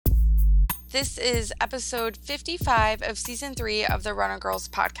This is episode 55 of season 3 of the Runner Girls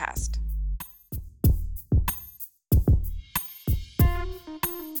podcast.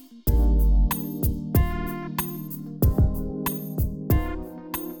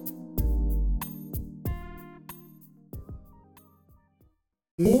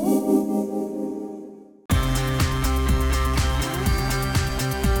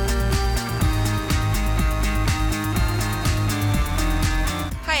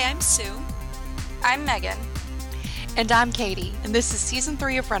 Hi, I'm Sue. I'm Megan. And I'm Katie, and this is season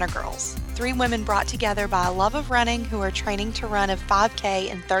 3 of Runner Girls. 3 women brought together by a love of running who are training to run a 5K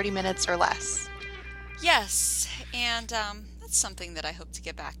in 30 minutes or less. Yes, and that's something that I hope to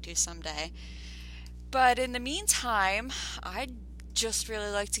get back to someday. But in the meantime, I'd just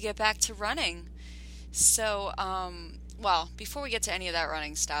really like to get back to running. So, before we get to any of that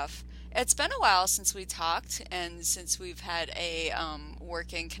running stuff, it's been a while since we talked and since we've had a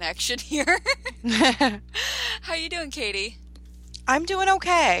working connection here. How you doing, Katie? I'm doing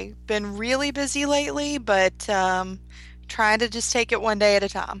okay. Been really busy lately, but trying to just take it one day at a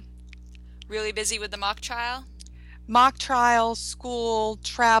time. Really busy with the mock trial? Mock trial, school,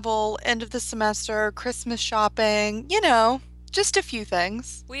 travel, end of the semester, Christmas shopping, just a few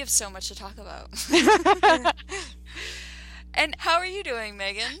things. We have so much to talk about. And how are you doing,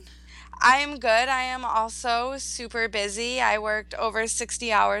 Megan? I am good. I am also super busy. I worked over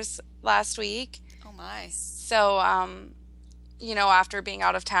 60 hours last week. Oh my. So, after being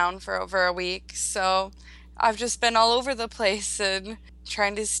out of town for over a week. So I've just been all over the place and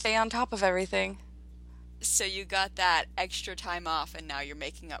trying to stay on top of everything. So you got that extra time off and now you're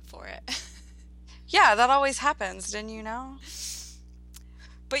making up for it. Yeah, that always happens, didn't you know?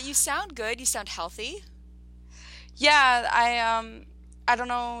 But you sound good. You sound healthy. Yeah, I don't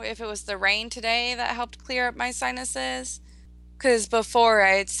know if it was the rain today that helped clear up my sinuses. Because before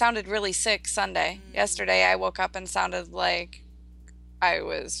I sounded really sick Sunday. Yesterday I woke up and sounded like I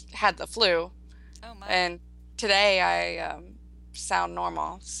had the flu. Oh my. And today I sound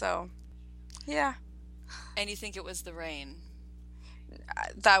normal. So, yeah. And you think it was the rain?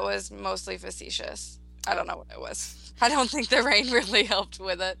 That was mostly facetious. I don't know what it was. I don't think the rain really helped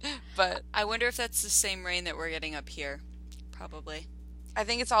with it. But I wonder if that's the same rain that we're getting up here. Probably. I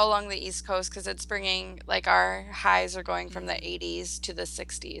think it's all along the East Coast because it's bringing, our highs are going from the 80s to the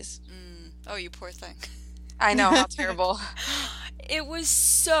 60s. Oh, you poor thing. I know, how terrible. It was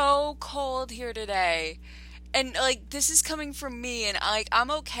so cold here today. And, this is coming from me, and,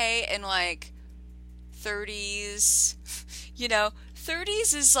 I'm okay in, 30s.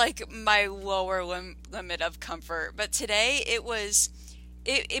 30s is, my lower limit of comfort. But today, it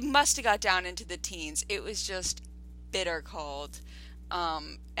must have got down into the teens. It was just bitter cold.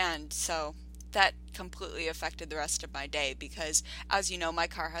 And so that completely affected the rest of my day because, as you know, my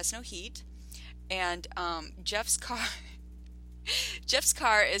car has no heat, and Jeff's car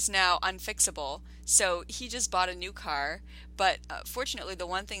is now unfixable. So he just bought a new car, but fortunately, the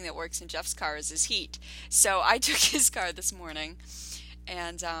one thing that works in Jeff's car is his heat. So I took his car this morning,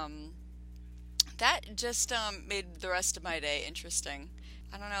 and that just made the rest of my day interesting.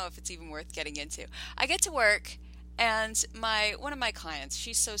 I don't know if it's even worth getting into. I get to work. And one of my clients,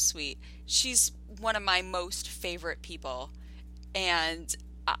 she's so sweet. She's one of my most favorite people. And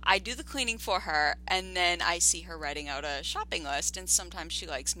I do the cleaning for her, and then I see her writing out a shopping list, and sometimes she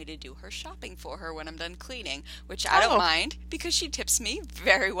likes me to do her shopping for her when I'm done cleaning, which I don't mind because she tips me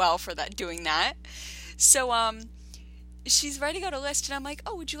very well for doing that. So she's writing out a list, and I'm like,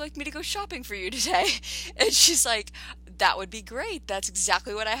 "Oh, would you like me to go shopping for you today?" And she's like, "That would be great. That's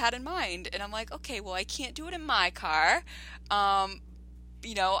exactly what I had in mind." And I'm like, "Okay, well, I can't do it in my car.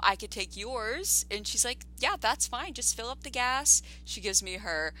 I could take yours." And she's like, "Yeah, that's fine. Just fill up the gas." She gives me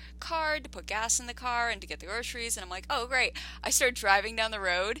her card to put gas in the car and to get the groceries. And I'm like, "Oh, great." I start driving down the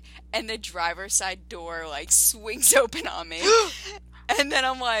road, and the driver's side door, swings open on me. And then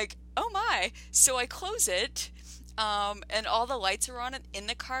I'm like, "Oh, my." So I close it. And all the lights are on in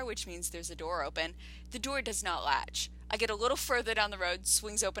the car, which means there's a door open. The door does not latch. I get a little further down the road,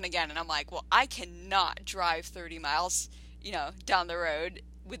 swings open again, and I'm like, well, I cannot drive 30 miles, down the road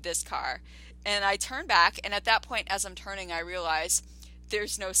with this car. And I turn back, and at that point, as I'm turning, I realize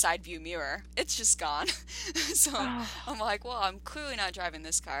there's no side view mirror. It's just gone. So I'm like, well, I'm clearly not driving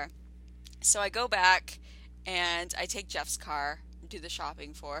this car. So I go back, and I take Jeff's car, do the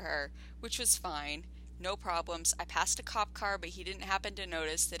shopping for her, which was fine. No problems. I passed a cop car, but he didn't happen to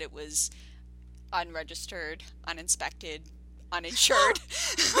notice that it was unregistered, uninspected, uninsured.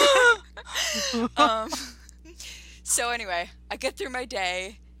 So anyway, I get through my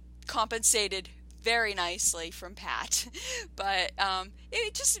day, compensated very nicely from Pat. But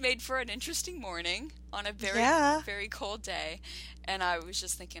it just made for an interesting morning on a very, Yeah. very cold day. And I was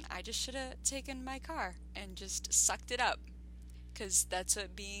just thinking, I just should have taken my car and just sucked it up. Because that's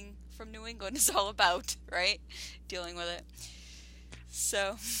what being from New England is all about, right? Dealing with it.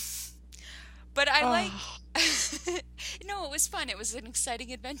 So, but I like, Oh, no, it was fun. It was an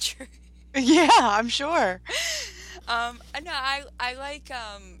exciting adventure. yeah, I'm sure. No, I like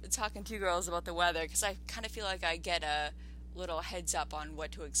talking to you girls about the weather because I kind of feel like I get a little heads up on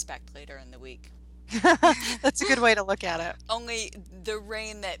what to expect later in the week. That's a good way to look at it. Only the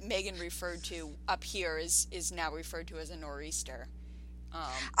rain that Megan referred to up here is now referred to as a nor'easter.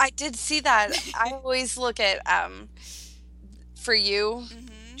 Um, I did see that. I always look at for you,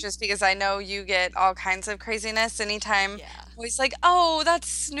 hmm just because I know you get all kinds of craziness anytime. yeah, Always like, oh,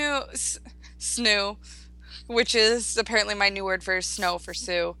 that's snoo, which is apparently my new word for snow for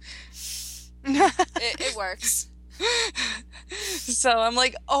Sue. it works. So I'm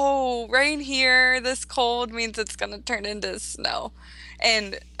like, oh, rain here, this cold means it's gonna turn into snow.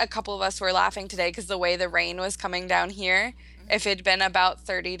 And a couple of us were laughing today because the way the rain was coming down here, if hmm it'd been about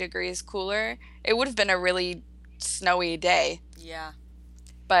 30 degrees cooler, it would have been a really snowy day. Yeah,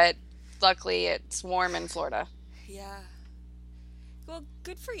 But luckily, it's warm in Florida. yeah. Well,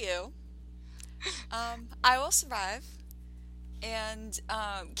 good for you. I will survive. And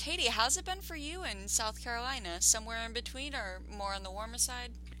Katie, how's it been for you in South Carolina? Somewhere in between or more on the warmer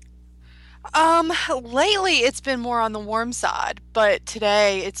side? Lately it's been more on the warm side, but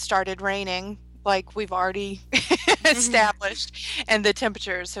today it started raining like we've already established, and the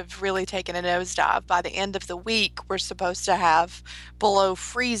temperatures have really taken a nosedive. By the end of the week, we're supposed to have below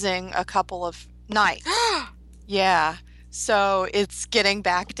freezing a couple of nights. Yeah. So it's getting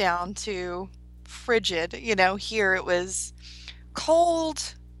back down to frigid. Here it was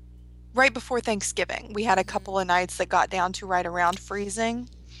cold right before Thanksgiving. We had a Mm-hmm. couple of nights that got down to right around freezing.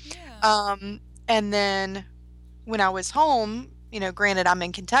 Yeah. Um, and then when I was home, granted I'm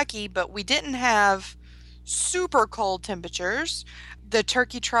in Kentucky, but we didn't have super cold temperatures. The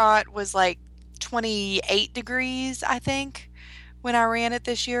turkey trot was like 28 degrees, I think, when I ran it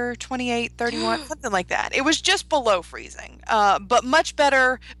this year, 28, 31, something like that. It was just below freezing, but much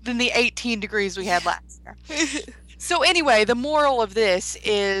better than the 18 degrees we had Yeah. last year. So anyway, the moral of this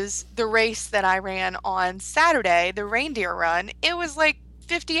is the race that I ran on Saturday, the reindeer run, it was like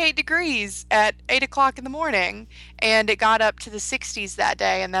 58 degrees at 8 o'clock in the morning, and it got up to the 60s that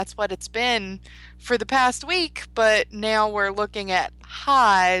day, and that's what it's been for the past week. But now we're looking at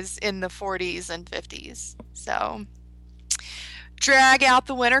highs in the 40s and 50s. So drag out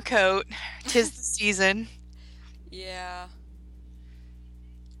the winter coat. 'Tis the season. Yeah.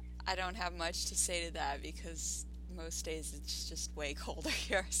 I don't have much to say to that because most days it's just way colder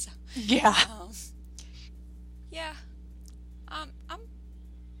here. So, Yeah. um, yeah. I'm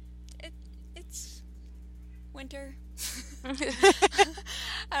it. It's winter. I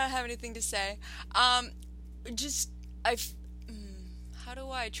don't have anything to say. Just I've. How do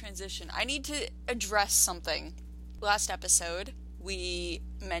I transition? I need to address something. Last episode, we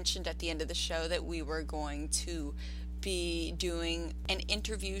mentioned at the end of the show that we were going to be doing an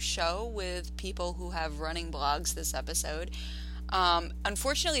interview show with people who have running blogs this episode.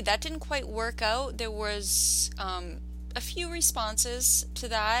 Unfortunately, that didn't quite work out. There was a few responses to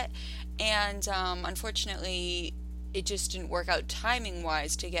that, and unfortunately, it just didn't work out timing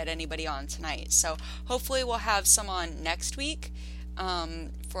wise to get anybody on tonight. So hopefully, we'll have some on next week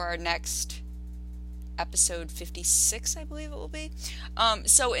for our next episode 56, I believe it will be.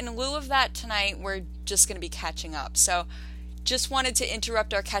 So in lieu of that tonight, we're just going to be catching up. So just wanted to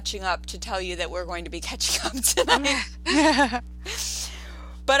interrupt our catching up to tell you that we're going to be catching up tonight.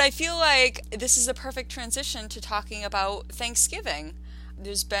 But I feel like this is a perfect transition to talking about Thanksgiving.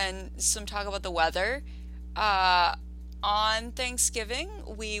 There's been some talk about the weather. Uh, on Thanksgiving,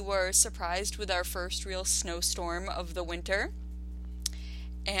 we were surprised with our first real snowstorm of the winter,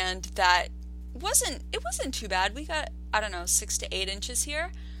 and that wasn't too bad. We got, I don't know, 6 to 8 inches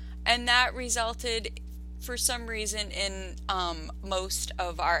here, and that resulted for some reason in most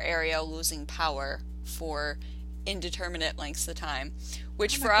of our area losing power for indeterminate lengths of time, Oh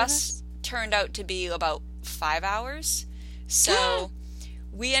which my for us goodness. turned out to be about 5 hours. So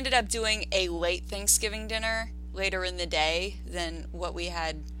we ended up doing a late Thanksgiving dinner later in the day than what we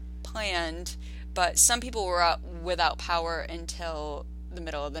had planned, but some people were up without power until the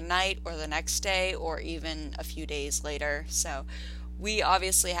middle of the night or the next day or even a few days later. So we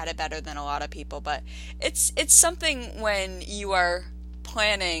obviously had it better than a lot of people, but it's something when you are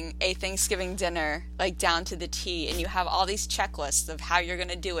planning a Thanksgiving dinner like down to the T, and you have all these checklists of how you're going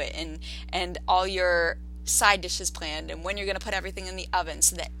to do it, and all your side dishes planned and when you're going to put everything in the oven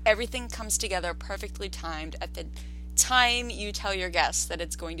so that everything comes together perfectly timed at the time you tell your guests that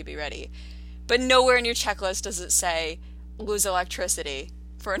it's going to be ready. But nowhere in your checklist does it say lose electricity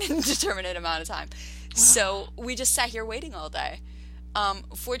for an indeterminate amount of time. So we just sat here waiting all day.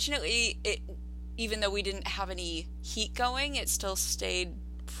 Fortunately, even though we didn't have any heat going, it still stayed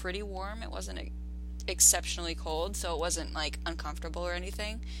pretty warm. It wasn't exceptionally cold, so it wasn't like uncomfortable or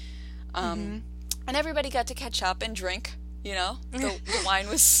anything. And everybody got to catch up and drink, you know. The wine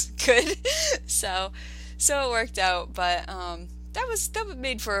was good. So it worked out, but that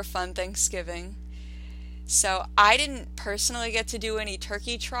made for a fun Thanksgiving. So I didn't personally get to do any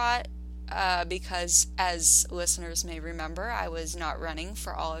turkey trot because, as listeners may remember, I was not running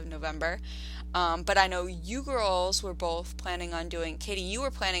for all of November. But I know you girls were both planning on doing, Katie, you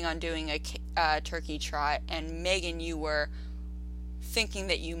were planning on doing a turkey trot, and Megan, you were thinking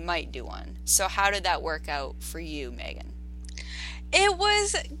that you might do one. So how did that work out for you, Megan? It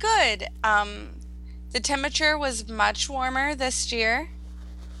was good. The temperature was much warmer this year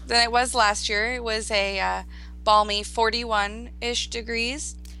than it was last year. It was a balmy 41-ish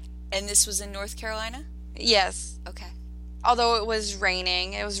degrees. And this was in North Carolina? Yes. Okay. Although it was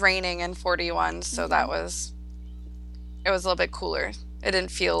raining. It was raining in 41, so it was a little bit cooler. It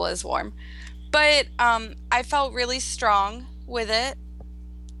didn't feel as warm. But I felt really strong with it.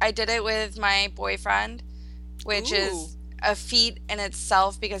 I did it with my boyfriend, which is a feat in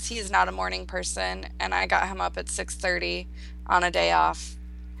itself because he is not a morning person, and I got him up at 6:30 on a day off.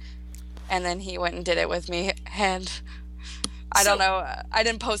 And then he went and did it with me, and I don't know. I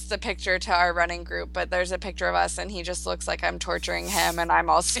didn't post the picture to our running group, but there's a picture of us, and he just looks like I'm torturing him, and I'm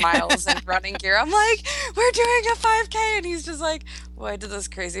all smiles and running gear. I'm like, we're doing a 5K, and he's just like, what did this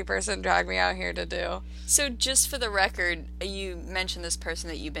crazy person drag me out here to do? So just for the record, you mentioned this person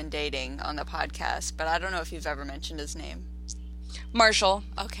that you've been dating on the podcast, but I don't know if you've ever mentioned his name. Marshall.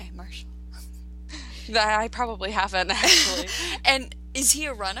 Okay, Marshall. I probably haven't, actually. And is he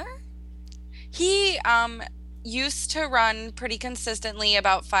a runner? He used to run pretty consistently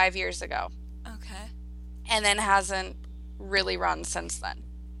about 5 years ago. Okay. And then hasn't really run since then.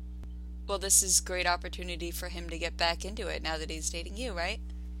 Well, this is a great opportunity for him to get back into it now that he's dating you, right?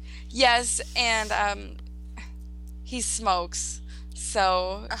 Yes, and he smokes,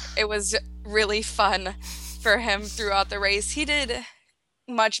 so it was really fun for him throughout the race. He did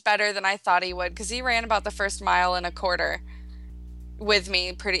much better than I thought he would because he ran about the first mile in a quarter with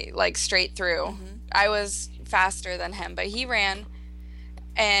me pretty like straight through. Mm-hmm. I was faster than him, but he ran,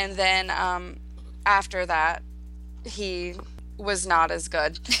 and then after that he was not as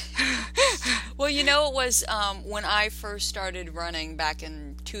good. Well, you know, it was when I first started running back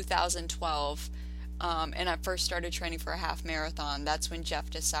in 2012, and I first started training for a half marathon. That's when Jeff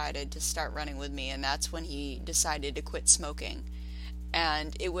decided to start running with me, and that's when he decided to quit smoking.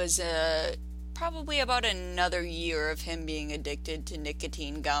 And it was probably about another year of him being addicted to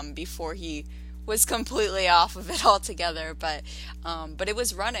nicotine gum before he was completely off of it altogether. But it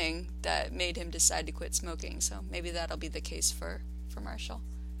was running that made him decide to quit smoking. So maybe that'll be the case for Marshall.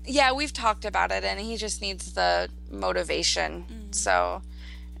 Yeah, we've talked about it, and he just needs the motivation. Mm-hmm. So,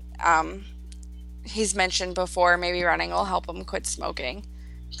 he's mentioned before maybe running will help him quit smoking.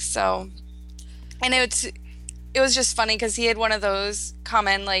 So, and it was just funny because he had one of those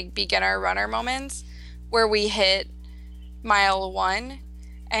common like beginner runner moments where we hit mile 1,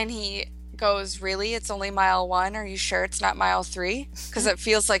 and he goes, "Really? It's only mile 1? Are you sure it's not mile 3? Because it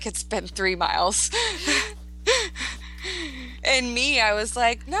feels like it's been 3 miles." And me, I was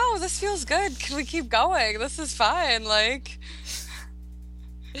like, no, this feels good. Can we keep going? This is fine. Like,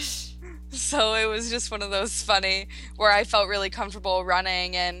 so it was just one of those funny where I felt really comfortable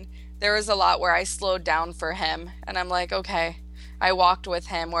running, and there was a lot where I slowed down for him, and I'm like, okay, I walked with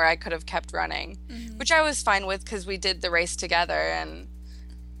him where I could have kept running, which I was fine with because we did the race together, and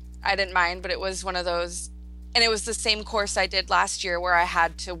I didn't mind, but it was one of those, and it was the same course I did last year where I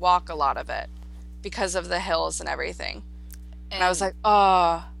had to walk a lot of it because of the hills and everything. And I was like,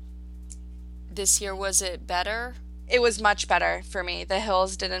 oh. This year, was it better? It was much better for me. The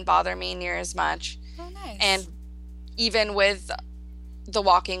hills didn't bother me near as much. Oh, nice. And even with the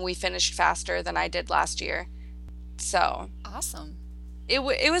walking, we finished faster than I did last year. So. Awesome. It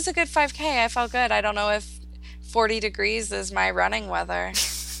was a good 5K. I felt good. I don't know if 40 degrees is my running weather.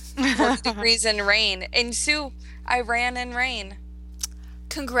 40 degrees in rain. And Sue, I ran in rain.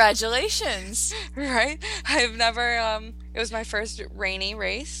 Congratulations. Right? I've never, it was my first rainy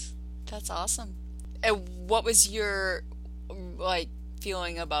race. That's awesome. And what was your, like,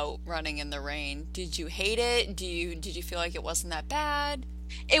 feeling about running in the rain? Did you hate it? Did you feel like it wasn't that bad?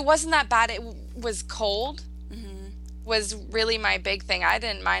 It wasn't that bad. It was cold, Hmm. was really my big thing. I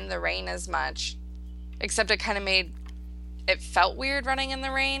didn't mind the rain as much, except it kind of made it felt weird running in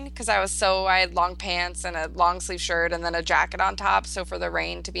the rain because I had long pants and a long sleeve shirt and then a jacket on top. So for the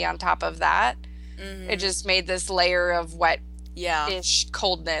rain to be on top of that, it Hmm. just made this layer of Yeah. wet-ish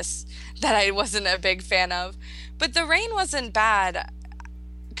coldness that I wasn't a big fan of. But the rain wasn't bad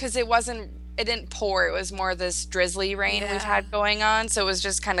because it didn't pour. It was more this drizzly rain we've Yeah. had going on. So it was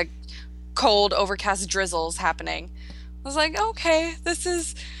just kind of cold, overcast drizzles happening. I was like, okay, this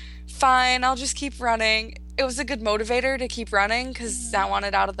is fine. I'll just keep running. It was a good motivator to keep running because Hmm. I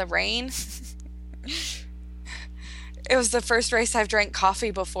wanted out of the rain. It was the first race I've drank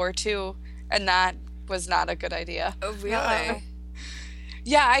coffee before too, and that was not a good idea. Oh, Uh-oh. really?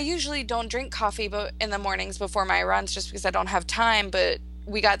 Yeah, I usually don't drink coffee in the mornings before my runs just because I don't have time, but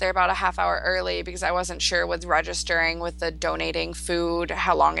we got there about a half hour early because I wasn't sure with registering with the donating food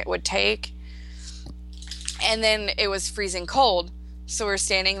how long it would take. And then it was freezing cold. So we're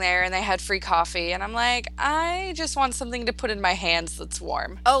standing there and they had free coffee and I'm like, I just want something to put in my hands that's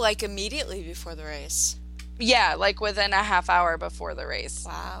warm. Oh, like immediately before the race. Yeah, like within a half hour before the race.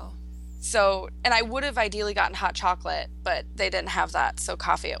 Wow. So, and I would have ideally gotten hot chocolate, but they didn't have that, so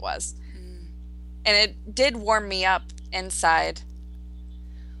coffee it was. Mm. And it did warm me up inside,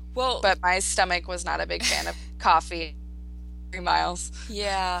 Well, but my stomach was not a big fan of coffee 3 miles.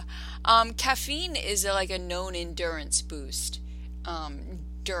 yeah. Caffeine is like a known endurance boost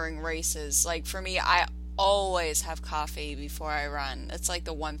during races. Like for me, I always have coffee before I run. It's like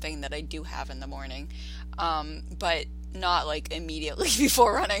the one thing that I do have in the morning. But not like immediately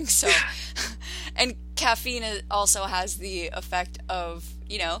before running. So, and caffeine also has the effect of,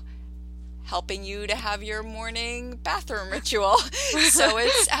 helping you to have your morning bathroom ritual. So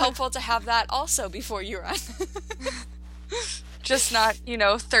it's helpful to have that also before you run. Just not,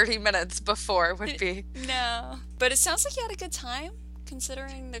 30 minutes before would be. No. But it sounds like you had a good time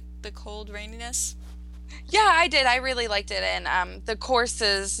considering the cold raininess. Yeah, I did. I really liked it. And the course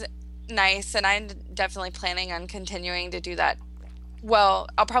is nice. And I'm definitely planning on continuing to do that. Well,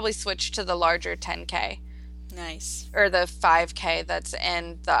 I'll probably switch to the larger 10K Nice. or the 5K that's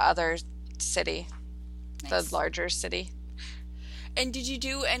in the other city, the Nice. larger city. And did you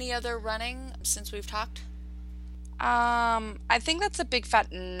do any other running since we've talked? I think that's a big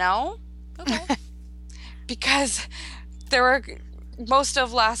fat no Okay. because there were most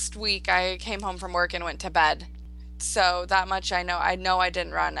of last week I came home from work and went to bed. So that much I know. I know I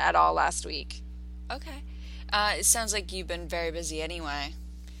didn't run at all last week. Okay. It sounds like you've been very busy anyway,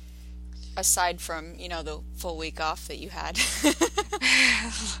 aside from, the full week off that you had.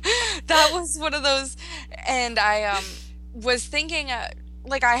 That was one of those, and I was thinking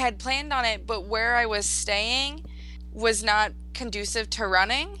like I had planned on it, but where I was staying was not conducive to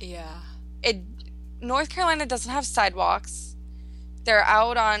running. Yeah. It North Carolina doesn't have sidewalks. They're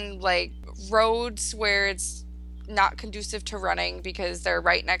out on like roads where it's not conducive to running because they're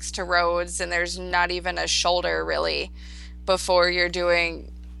right next to roads and there's not even a shoulder really before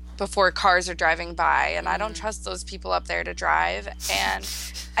before cars are driving by, and I don't Mm. trust those people up there to drive, and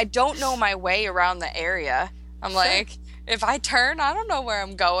I don't know my way around the area. I'm Sure. like, if I turn, I don't know where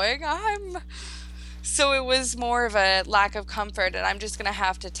I'm going. So it was more of a lack of comfort, and I'm just gonna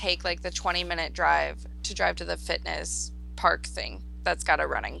have to take like the 20-minute drive to drive to the fitness park thing that's got a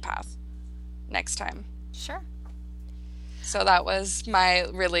running path next time. Sure. So that was my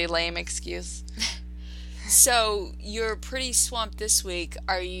really lame excuse. So you're pretty swamped this week.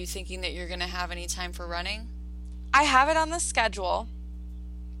 Are you thinking that you're going to have any time for running? I have it on the schedule.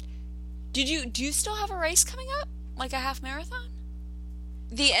 Do you still have a race coming up? Like a half marathon?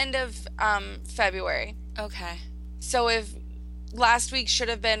 The end of February. Okay. So if last week should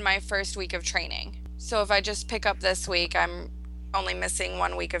have been my first week of training. So if I just pick up this week, I'm only missing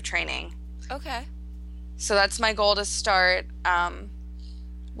 1 week of training. Okay. So that's my goal to start.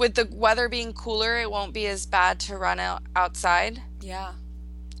 With the weather being cooler, it won't be as bad to run outside Yeah.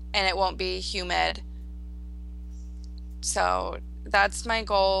 and it won't be humid. So that's my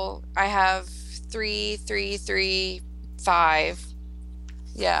goal. I have 3, 3, 3, 5.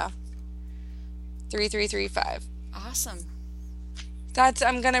 Yeah, 3, 3, 3, 5. Awesome.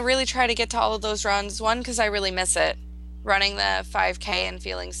 I'm gonna really try to get to all of those runs. One, because I really miss it. Running the 5K and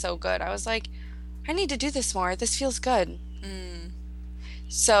feeling so good. I was like, I need to do this more. This feels good. Mm.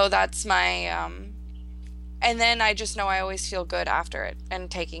 So that's my and then I just know I always feel good after it and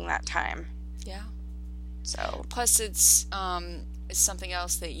taking that time. Yeah. So Plus it's something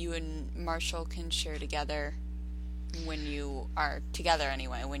else that you and Marshall can share together. when you are together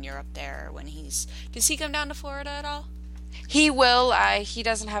anyway, when you're up there, when he's... Does he come down to Florida at all? He will. He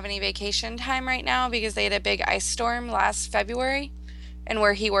doesn't have any vacation time right now because they had a big ice storm last February, and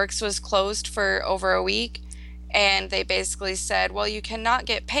where he works was closed for over a week. And they basically said, well, you cannot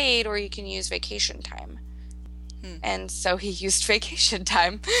get paid or you can use vacation time. Hmm. And so he used vacation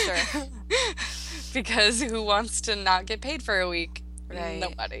time Sure. because who wants to not get paid for a week? Right.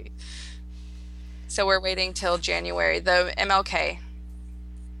 Nobody. So we're waiting till January. The MLK.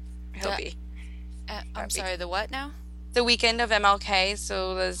 He'll The, be. I'm That week. sorry, the what now? The weekend of MLK,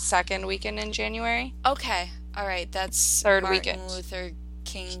 so the second weekend in January. Okay. All right. That's Third Martin weekend. Luther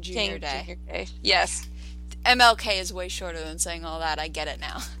King Jr. King Day. Junior Day. Yes. MLK is way shorter than saying all that. I get it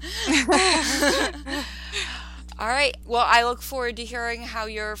now. All right. Well, I look forward to hearing how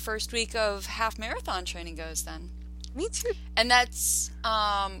your first week of half marathon training goes then. Me too. And that's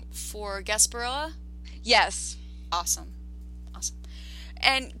for Gasparilla? Yes. Awesome. Awesome.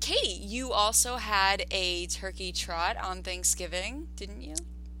 And Katie, you also had a turkey trot on Thanksgiving, didn't you?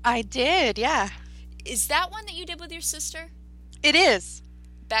 I did, yeah. Is that one that you did with your sister It is.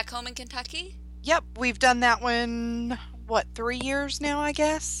 back home in Kentucky? Yep, we've done that one, what, 3 years now, I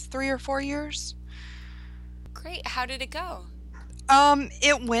guess? 3 or 4 years? Great. How did it go?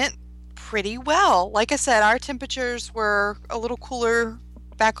 It went pretty well. Like I said, our temperatures were a little cooler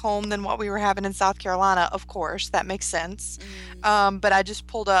back home than what we were having in South Carolina, of course. That makes sense. But I just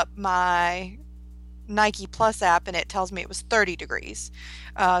pulled up my Nike Plus app and it tells me it was 30 degrees.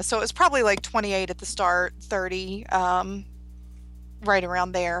 So it was probably like 28 at the start, 30, right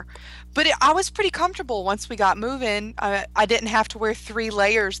around there. But I was pretty comfortable once we got moving. I didn't have to wear 3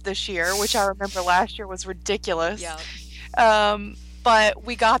 layers this year, which I remember last year was ridiculous. Yeah. But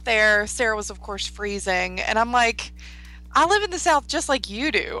we got there. Sarah was, of course, freezing. And I'm like, I live in the South just like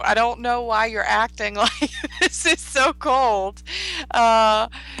you do. I don't know why you're acting like this is so cold.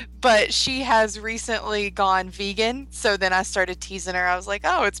 But she has recently gone vegan. So then I started teasing her. I was like,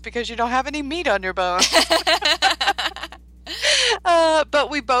 oh, it's because you don't have any meat on your bones. But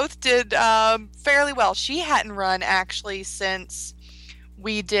we both did fairly well. She hadn't run actually since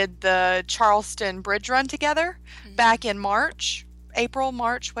we did the Charleston Bridge Run together back in March, April,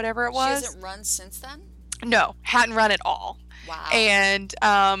 March, whatever it She was. hasn't run since then? No, hadn't run at all. Wow. And,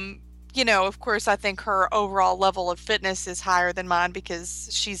 of course, I think her overall level of fitness is higher than mine because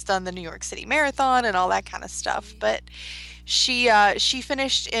she's done the New York City Marathon and all that kind of stuff. But she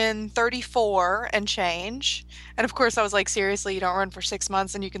finished in 34 and change. And of course, I was like, seriously, you don't run for 6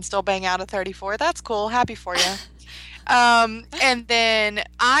 months and you can still bang out a 34. That's cool. Happy for you. And then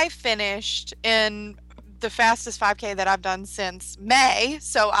I finished in the fastest 5K that I've done since May.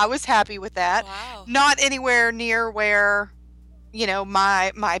 So I was happy with that. Wow. Not anywhere near where,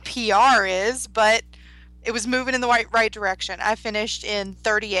 my PR is, but it was moving in the right direction. I finished in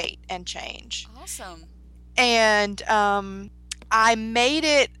 38 and change. Awesome. And I made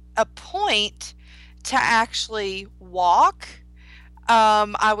it a point to actually walk.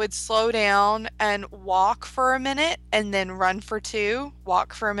 I would slow down and walk for a minute and then run for two,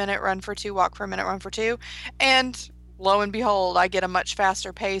 walk for a minute, run for two, walk for a minute, run for two. And lo and behold, I get a much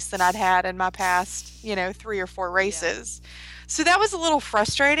faster pace than I'd had in my past, 3 or 4 races. So that was a little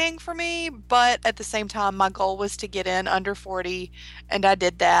frustrating for me, but at the same time, my goal was to get in under 40, and I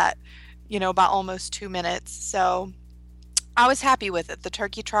did that, by almost 2 minutes. So I was happy with it. The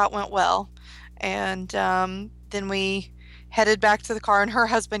turkey trot went well. And then we headed back to the car, and her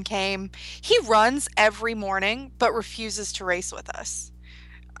husband came. He runs every morning, but refuses to race with us.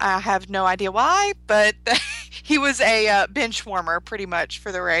 I have no idea why, but he was a bench warmer pretty much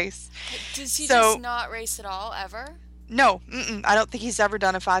for the race. Does he So- just not race at all, ever? No, I don't think he's ever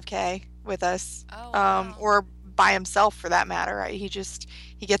done a 5K with us, Oh, wow. or by himself for that matter. He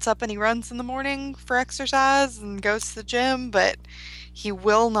gets up and he runs in the morning for exercise and goes to the gym, but he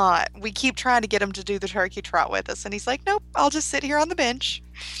will not. We keep trying to get him to do the turkey trot with us, and he's like, nope, I'll just sit here on the bench.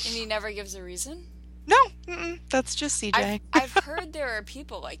 And he never gives a reason? No, that's just CJ. I've heard there are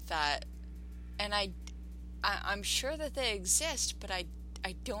people like that, and I'm sure that they exist, but I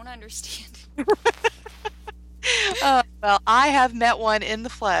don't understand. Well, I have met one in the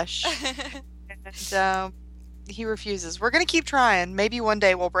flesh, and he refuses. We're going to keep trying. Maybe one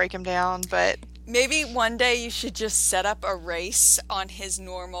day we'll break him down, but Maybe one day you should just set up a race on his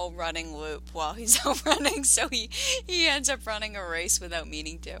normal running loop while he's out running, so he ends up running a race without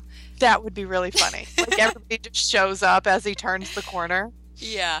meaning to. that would be really funny. Like everybody just shows up as he turns the corner.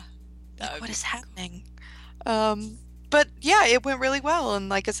 Yeah. Like, what is happening? But yeah, it went really well. And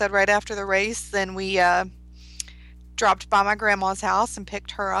like I said, right after the race, then we dropped by my grandma's house and picked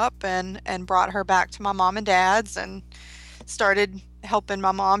her up and brought her back to my mom and dad's and started helping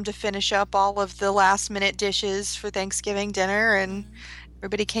my mom to finish up all of the last minute dishes for Thanksgiving dinner, and Mm.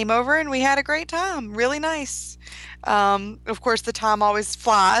 everybody came over and we had a great time. Really nice. Of course, the time always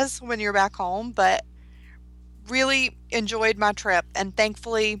flies when you're back home, but really enjoyed my trip. And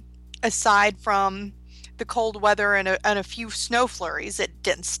thankfully, aside from the cold weather and a few snow flurries, it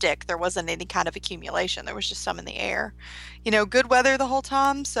didn't stick. There wasn't any kind of accumulation. There was just some in the air. Good weather the whole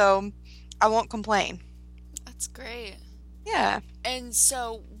time, so I won't complain. That's great. Yeah. And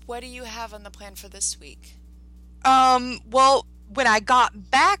so, what do you have on the plan for this week? Well, when I got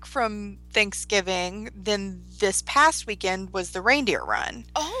back from Thanksgiving, then this past weekend was the reindeer run.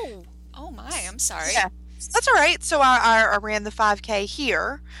 Oh, oh my, I'm sorry. Yeah, that's all right. So I ran the 5K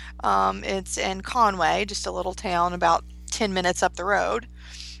here. It's in Conway, just a little town about 10 minutes up the road.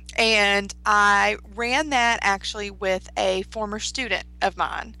 And I ran that actually with a former student of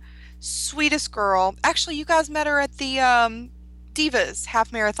mine. Sweetest girl. Actually, you guys met her at the Divas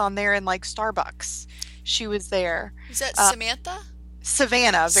half marathon there in like Starbucks. She was there. Is that Uh, Samantha?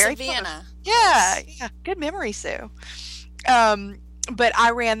 Savannah, very close. Savannah. Yeah, Yes. yeah. Good memory, Sue. Um, but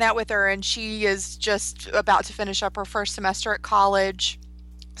I ran that with her, and she is just about to finish up her first semester at college.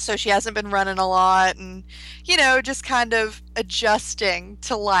 So she hasn't been running a lot and, just kind of adjusting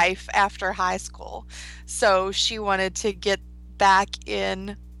to life after high school. So she wanted to get back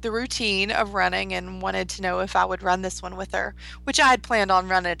in the routine of running and wanted to know if I would run this one with her, which I had planned on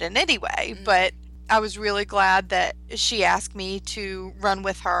running it anyway, Mm. but I was really glad that she asked me to run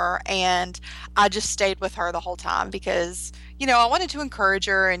with her, and I just stayed with her the whole time because, I wanted to encourage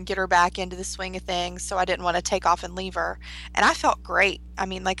her and get her back into the swing of things, so I didn't want to take off and leave her. And I felt great. I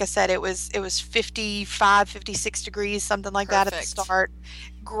mean, like I said, it was 55, 56 degrees, something like that at the Perfect. start.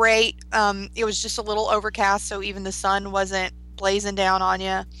 Great. It was just a little overcast, so even the sun wasn't blazing down on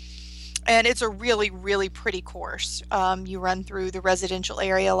you. And it's a really, really pretty course. You run through the residential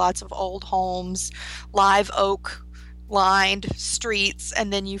area, lots of old homes, live oak lined streets,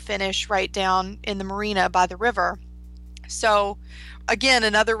 and then you finish right down in the marina by the river. So, again,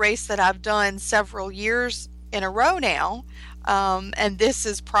 another race that I've done several years in a row now. And this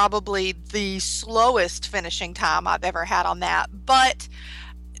is probably the slowest finishing time I've ever had on that. But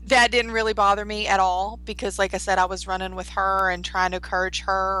that didn't really bother me at all because, like I said, I was running with her and trying to encourage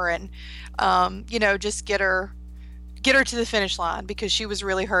her and, just get her to the finish line because she was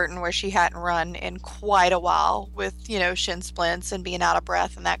really hurting where she hadn't run in quite a while with, shin splints and being out of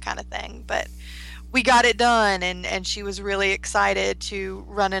breath and that kind of thing. But we got it done, and she was really excited to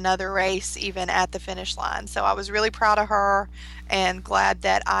run another race even at the finish line. So I was really proud of her and glad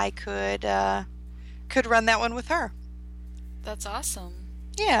that I could run that one with her. That's awesome.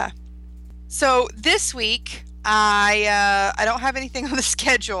 Yeah. So this week I don't have anything on the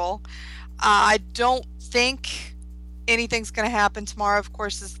schedule. I don't think anything's going to happen tomorrow. Of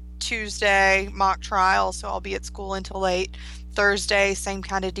course, is Tuesday mock trial, so I'll be at school until late. Thursday, same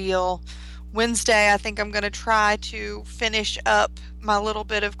kind of deal. Wednesday, I think I'm going to try to finish up my little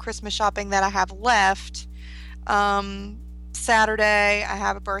bit of Christmas shopping that I have left. Um, Saturday, I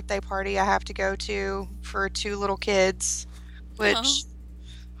have a birthday party I have to go to for two little kids, Oh. which,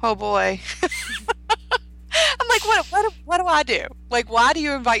 oh boy. I'm like, what do I do? Like, why do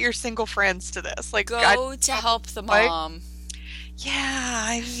you invite your single friends to this? Like, I Go to help the like, mom.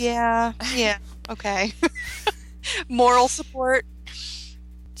 yeah, okay. Moral support.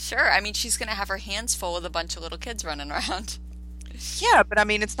 Sure, I mean, she's gonna have her hands full with a bunch of little kids running around. Yeah, but I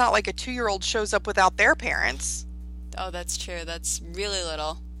mean, it's not like a 2-year-old shows up without their parents. Oh, that's true. That's really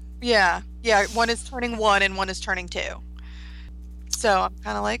little. Yeah, yeah. One is turning 1 and one is turning 2. So I'm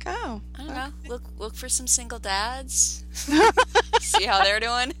kind of like, oh, I don't know. okay. Look for some single dads. See how they're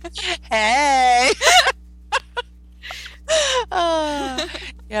doing. Hey. Uh,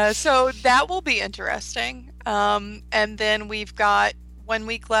 yeah, so that will be interesting. And then we've got 1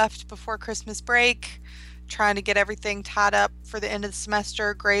 week left before Christmas break, trying to get everything tied up for the end of the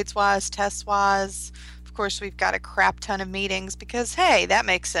semester, grades wise, tests wise. Of course, we've got a crap ton of meetings because, hey, that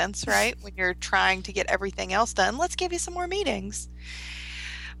makes sense, right? When you're trying to get everything else done, let's give you some more meetings.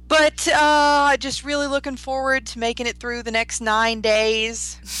 But just really looking forward to making it through the next 9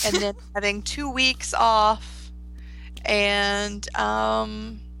 days and then having 2 weeks off and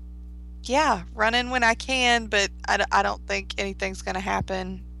yeah, running when I can, but I don't think anything's going to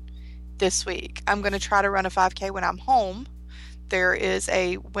happen this week. I'm going to try to run a 5K when I'm home. There is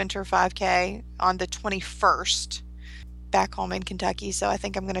a winter 5K on the 21st back home in Kentucky, so I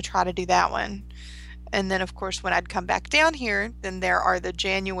think I'm going to try to do that one. And then, of course, when I'd come back down here, then there are the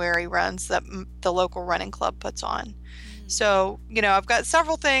January runs that the local running club puts on. Mm. So, I've got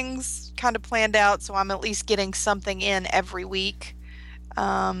several things kind of planned out, so I'm at least getting something in every week.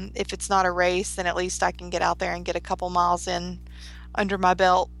 If it's not a race, then at least I can get out there and get a couple miles in under my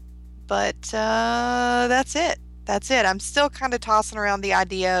belt. But that's it. That's it. I'm still kind of tossing around the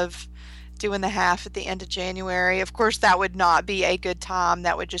idea of doing the half at the end of January. Of course, that would not be a good time.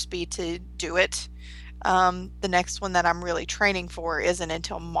 That would just be to do it. The next one that I'm really training for isn't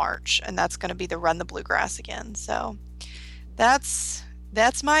until March, and that's going to be the Run the Bluegrass again. So that's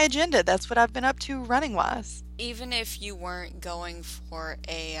that's my agenda. That's what I've been up to running wise. Even if you weren't going for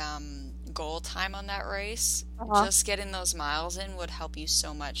a goal time on that race, Uh-huh. just getting those miles in would help you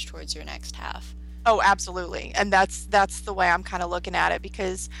so much towards your next half. Oh, absolutely. And that's the way I'm kind of looking at it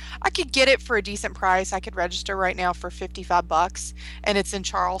because I could get it for a decent price. I could register right now for $55 and it's in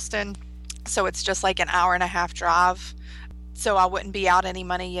Charleston. So it's just like an hour and a half drive. So I wouldn't be out any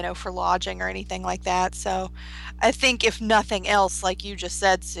money, for lodging or anything like that. So I think if nothing else, like you just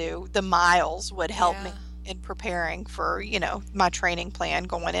said, Sue, the miles would help Yeah, me in preparing for, my training plan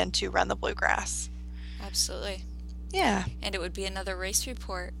going into Run the Bluegrass. absolutely. Yeah, And it would be another race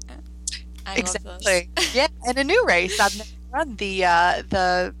report. I love those. exactly. Yeah, and a new race. I've never run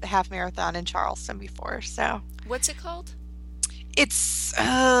the half marathon in Charleston before, so What's it called? it's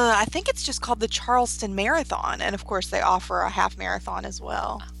I think it's just called the Charleston Marathon, and of course they offer a half marathon as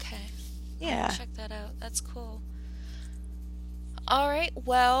well. Okay. I'll Yeah. check that out. That's cool. All right.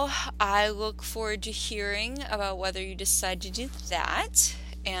 Well, I look forward to hearing about whether you decide to do that,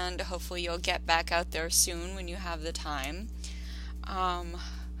 and hopefully you'll get back out there soon when you have the time. Um,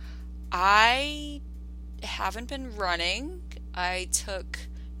 I haven't been running. I took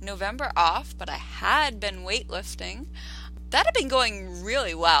November off, but I had been weightlifting. That had been going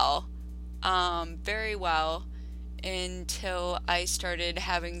really well, very well, until I started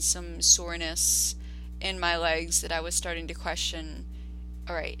having some soreness in my legs that I was starting to question.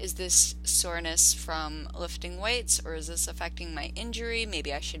 All right, is this soreness from lifting weights or is this affecting my injury?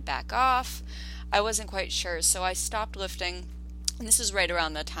 Maybe I should back off. I wasn't quite sure, so I stopped lifting. And this is right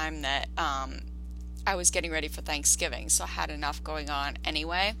around the time that I was getting ready for Thanksgiving, so I had enough going on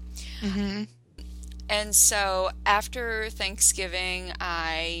anyway. Mm-hmm. And so after Thanksgiving,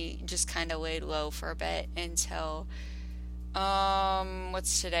 I just kind of laid low for a bit until,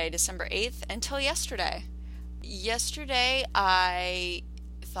 what's today, December 8th? Until yesterday. Yesterday, I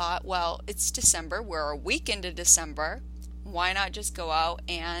thought, well, it's December. We're a week into December. Why not just go out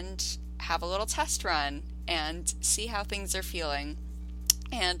and have a little test run and see how things are feeling?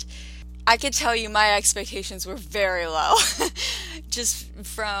 And I could tell you my expectations were very low. Just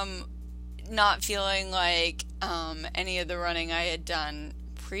from not feeling like any of the running I had done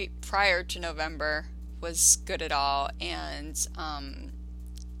prior to November was good at all, and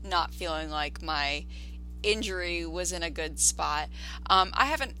not feeling like my injury was in a good spot. I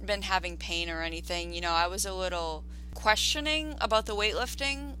haven't been having pain or anything. I was a little questioning about the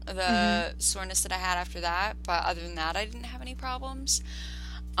weightlifting, Mm-hmm. the soreness that I had after that, but other than that, I didn't have any problems.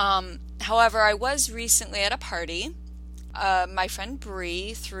 However, I was recently at a party. My friend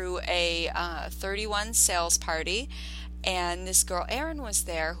Bree threw a 31 sales party, and this girl Erin was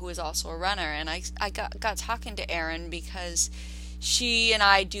there, who is also a runner. And I got talking to Erin because she and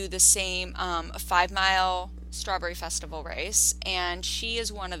I do the same 5 mile Strawberry Festival race, and she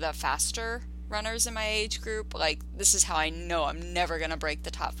is one of the faster runners in my age group. Like, this is how I know I'm never going to break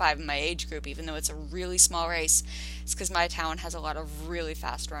the top 5 in my age group, even though it's a really small race. It's because my town has a lot of really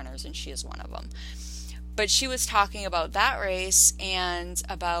fast runners, and she is one of them. But she was talking about that race and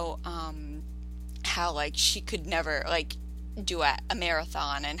about how, like, she could never, like, do a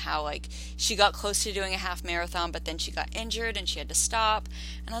marathon, and how, like, she got close to doing a half marathon, but then she got injured and she had to stop.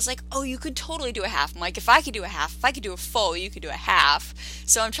 And I was like, oh, you could totally do a half. I'm like, if I could do a half, if I could do a full, you could do a half.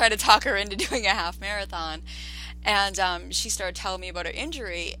 So I'm trying to talk her into doing a half marathon. And she started telling me about her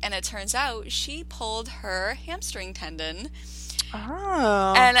injury, and it turns out she pulled her hamstring tendon.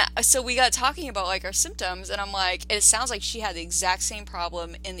 Oh. And so we got talking about, like, our symptoms, and I'm like, it sounds like she had the exact same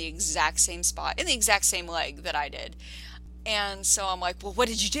problem in the exact same spot, in the exact same leg that I did. And so I'm like, well, what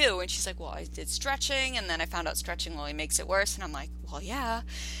did you do? And she's like, well, I did stretching, and then I found out stretching only makes it worse. And I'm like, well, yeah.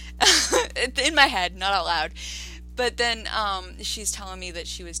 In my head, not out loud. But then she's telling me that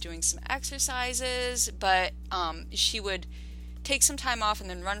she was doing some exercises, but she would take some time off and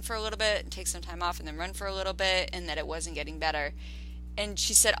then run for a little bit, and take some time off and then run for a little bit, and that it wasn't getting better. And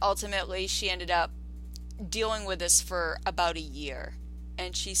she said ultimately she ended up dealing with this for about a year.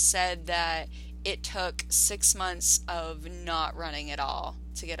 And she said that it took 6 months of not running at all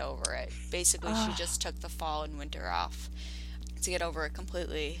to get over it. Basically, she Oh. just took the fall and winter off to get over it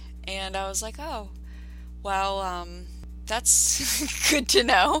completely. And I was like, oh, well, that's good to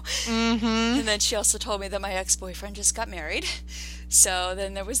know. Mm-hmm. And then she also told me that my ex-boyfriend just got married. So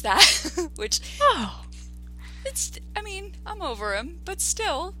then there was that, which Oh. I mean, I'm over him, but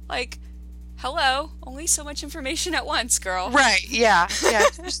still, like, hello, only so much information at once, girl. Right. Yeah. Yeah.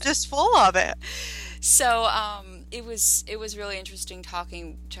 She's just full of it. So, it was really interesting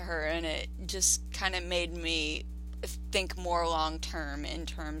talking to her, and it just kind of made me think more long term in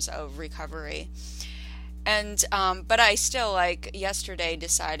terms of recovery. And but I still, like, yesterday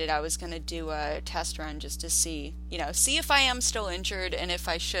decided I was going to do a test run just to see, see if I am still injured and if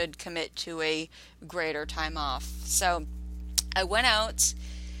I should commit to a greater time off. So I went out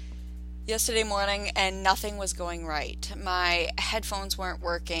yesterday morning and nothing was going right. My headphones weren't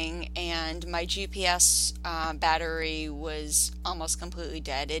working and my GPS battery was almost completely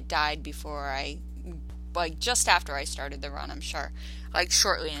dead. It died before like just after I started the run, I'm sure, like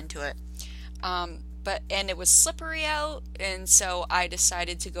shortly into it. And it was slippery out, and so I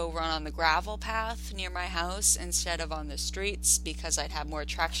decided to go run on the gravel path near my house instead of on the streets because I'd have more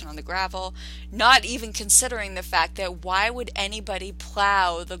traction on the gravel, not even considering the fact that why would anybody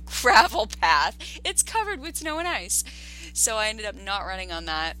plow the gravel path? It's covered with snow and ice. So I ended up not running on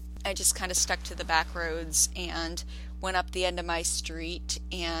that. I just kind of stuck to the back roads and went up the end of my street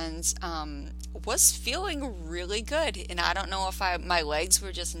and was feeling really good. And I don't know if my legs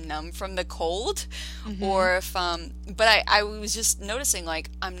were just numb from the cold Mm-hmm. or if but I was just noticing like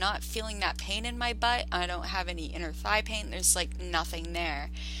I'm not feeling that pain in my butt. I don't have any inner thigh pain. There's like nothing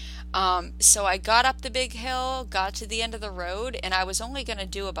there. So I got up the big hill, got to the end of the road, and I was only going to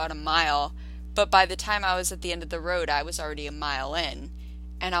do about a mile. But by the time I was at the end of the road, I was already a mile in.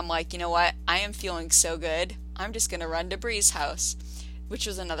 And I'm like, you know what? I am feeling so good. I'm just going to run to Bree's house, which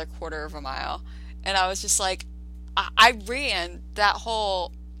was another quarter of a mile. And I was just like, I ran that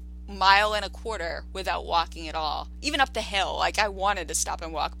whole mile and a quarter without walking at all. Even up the hill. Like, I wanted to stop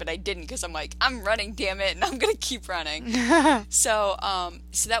and walk, but I didn't because I'm like, I'm running, damn it, and I'm going to keep running. So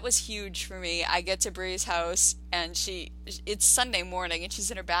that was huge for me. I get to Bree's house and it's Sunday morning and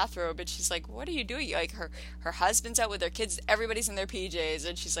she's in her bathrobe and she's like, "What are you doing?" Like her husband's out with their kids, everybody's in their PJs,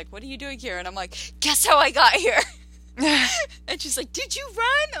 and she's like, "What are you doing here?" And I'm like, "Guess how I got here?" And she's like, "Did you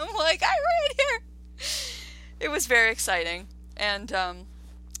run?" I'm like, "I ran here." It was very exciting. And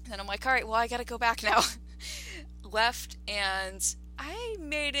then I'm like, "All right, well, I got to go back now." Left and I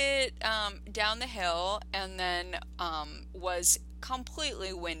made it down the hill and then was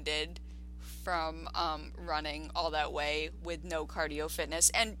completely winded from running all that way with no cardio fitness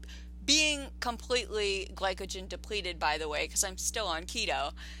and being completely glycogen depleted, by the way, because I'm still on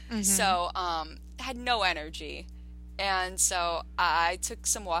keto. Mm-hmm. So had no energy. And so I took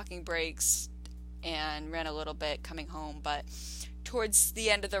some walking breaks and ran a little bit coming home, but towards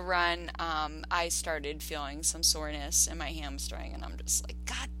the end of the run, I started feeling some soreness in my hamstring, and I'm just like,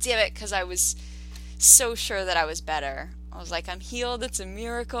 God damn it, because I was so sure that I was better. I was like, I'm healed, it's a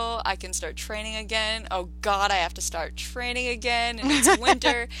miracle, I can start training again. Oh God, I have to start training again, and it's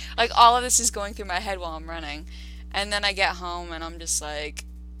winter. Like, all of this is going through my head while I'm running. And then I get home, and I'm just like,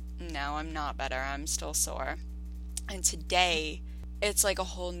 no, I'm not better, I'm still sore. And today, it's like a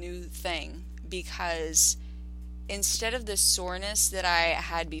whole new thing, because instead of the soreness that I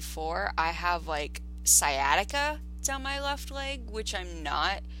had before, I have like sciatica down my left leg, which I'm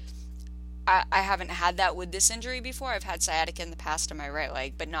not. I haven't had that with this injury before. I've had sciatica in the past on my right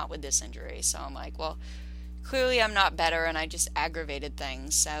leg, but not with this injury. So I'm like, well, clearly I'm not better and I just aggravated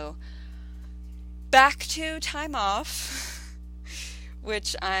things. So back to time off,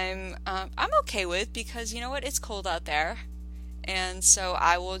 which I'm okay with because you know what? It's cold out there. And so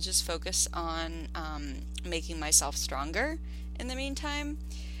I will just focus on making myself stronger in the meantime.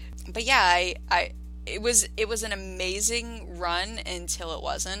 But yeah, it was an amazing run until it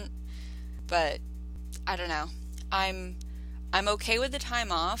wasn't. But I don't know. I'm I'm okay with the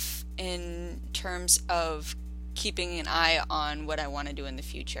time off in terms of keeping an eye on what I want to do in the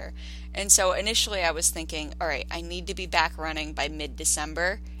future. And so initially I was thinking, all right, I need to be back running by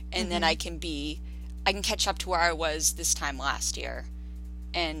mid-December and then Hmm. I can catch up to where I was this time last year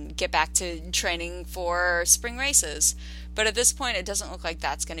and get back to training for spring races. But at this point, it doesn't look like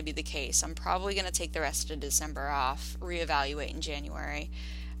that's going to be the case. I'm probably going to take the rest of December off, reevaluate in January,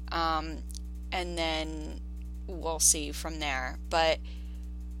 um, and then we'll see from there. But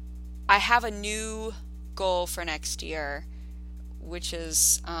I have a new goal for next year, which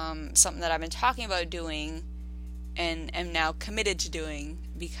is something that I've been talking about doing and am now committed to doing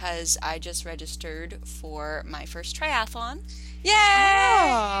because I just registered for my first triathlon. Yay!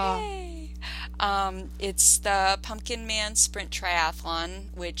 Oh, Yay! It's the Pumpkin Man Sprint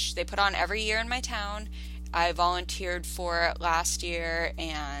Triathlon, which they put on every year in my town. I volunteered for it last year,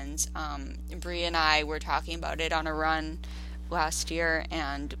 and Bree and I were talking about it on a run last year,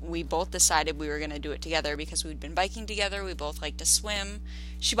 and we both decided we were going to do it together because we'd been biking together. We both like to swim.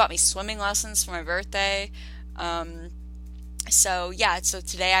 She bought me swimming lessons for my birthday. Um, so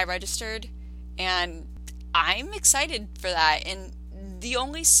today I registered, and I'm excited for that. And the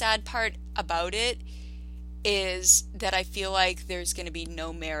only sad part about it is that I feel like there's going to be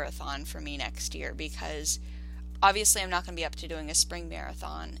no marathon for me next year because obviously I'm not going to be up to doing a spring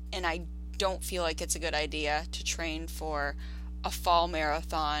marathon, and I don't feel like it's a good idea to train for a fall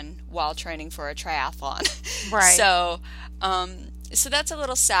marathon while training for a triathlon. right. so, so that's a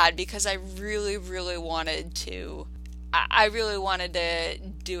little sad because I really, really wanted to. I really wanted to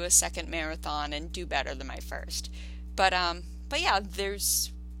do a second marathon and do better than my first. But yeah,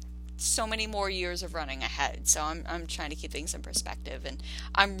 there's so many more years of running ahead. So I'm trying to keep things in perspective, and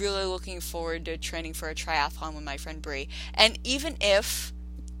I'm really looking forward to training for a triathlon with my friend Bree. And even if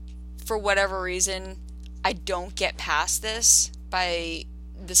for whatever reason I don't get past this by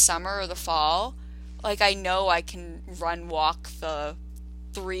the summer or the fall, like I know I can walk the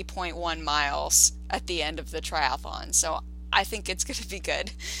 3.1 miles at the end of the triathlon. So I think it's going to be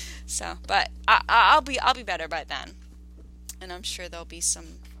good. So, but I'll be better by then. And I'm sure there'll be some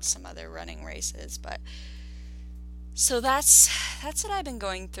other running races, but so that's what I've been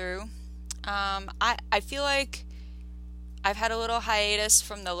going through. I feel like I've had a little hiatus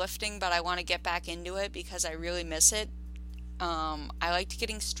from the lifting, but I want to get back into it because I really miss it. I liked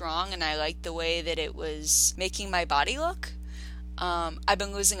getting strong, and I liked the way that it was making my body look. I've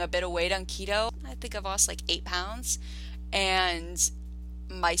been losing a bit of weight on keto. I think I've lost like 8 pounds, and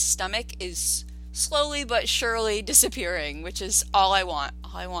my stomach is slowly but surely disappearing, which is all I want.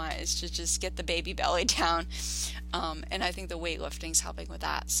 All I want is to just get the baby belly down. And I think the weightlifting's helping with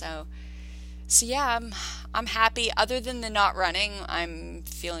that. So yeah, I'm happy. Other than the not running, I'm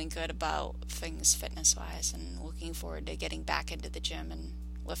feeling good about things fitness wise and looking forward to getting back into the gym and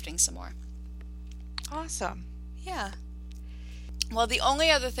lifting some more. Awesome. Yeah. Well, the only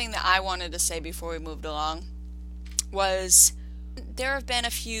other thing that I wanted to say before we moved along was there have been a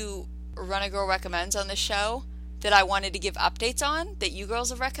few Run a Girl recommends on the show that I wanted to give updates on that you girls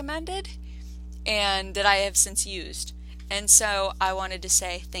have recommended and that I have since used. And so I wanted to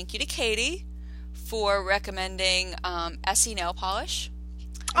say thank you to Katie for recommending Essie nail polish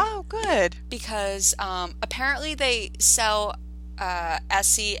Oh, good. because apparently they sell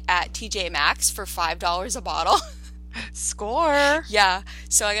Essie at TJ Maxx for $5 a bottle. Score. Yeah,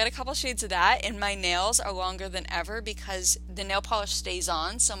 so I got a couple shades of that, and my nails are longer than ever because the nail polish stays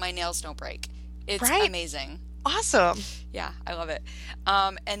on, so my nails don't break. It's Right? amazing. Awesome. Yeah, I love it.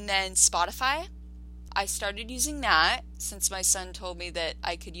 And then Spotify, I started using that since my son told me that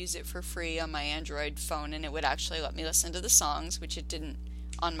I could use it for free on my Android phone and it would actually let me listen to the songs, which it didn't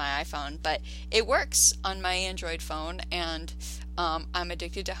on my iPhone, but it works on my Android phone, and I'm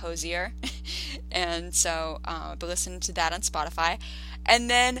addicted to Hosier, and so I've been listening to that on Spotify. And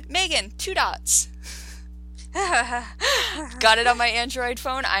then Megan, Two Dots. Got it on my Android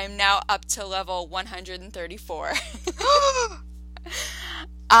phone. I am now up to level 134.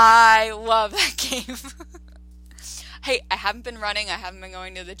 I love that game. Hey, I haven't been running. I haven't been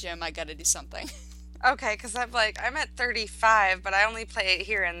going to the gym. I gotta do something. Okay, because I'm at 35, but I only play it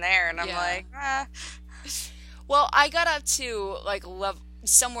here and there, and I'm Yeah. like, ah. Well, I got up to like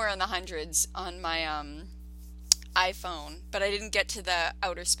somewhere in the hundreds on my iPhone, but I didn't get to the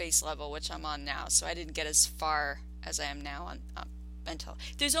outer space level, which I'm on now. So I didn't get as far as I am now on until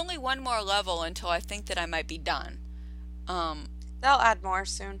there's only one more level until I think that I might be done. Um, They'll add more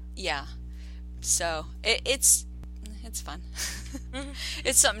soon. yeah. So it's fun. Mhm.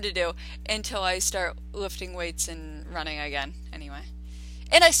 It's something to do until I start lifting weights and running again. Anyway,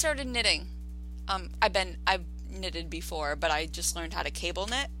 and I started knitting. I've knitted before, but I just learned how to cable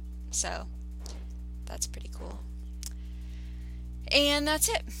knit, so that's pretty cool. And that's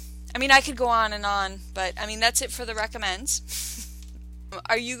it. I mean, I could go on, but I mean that's it for the recommends.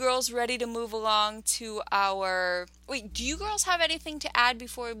 Are you girls ready to move along to our... Wait, do you girls have anything to add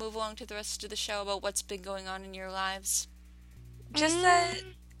before we move along to the rest of the show about what's been going on in your lives? Just that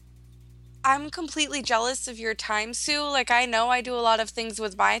I'm completely jealous of your time, Sue. Like, I know I do a lot of things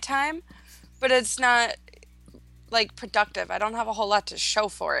with my time, but it's not like productive. I don't have a whole lot to show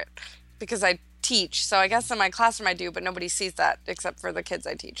for it because I teach. So I guess in my classroom I do, but nobody sees that except for the kids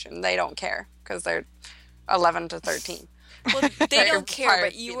I teach, and they don't care because they're 11 to 13. Well, they don't care, Required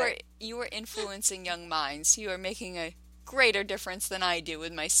but to be there. you were influencing young minds. You are making a greater difference than I do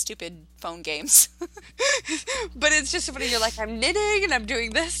with my stupid phone games. But it's just funny. You're like, I'm knitting and I'm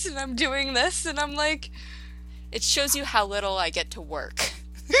doing this and I'm doing this. And I'm like, It shows you how little I get to work.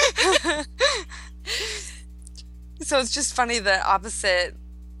 so it's just funny the opposite,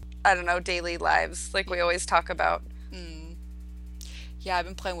 I don't know, daily lives like we always talk about. Mm. Yeah, I've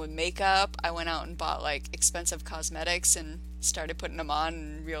been playing with makeup. I went out and bought like expensive cosmetics and started putting them on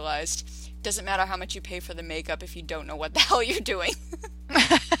and realized it doesn't matter how much you pay for the makeup if you don't know what the hell you're doing.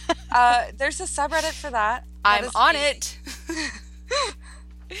 There's a subreddit for that. That I'm is on amazing.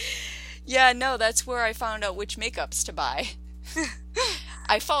 it. Yeah, no, that's where I found out which makeups to buy.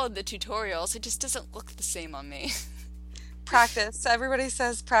 I followed the tutorials. It just doesn't look the same on me. Practice. Everybody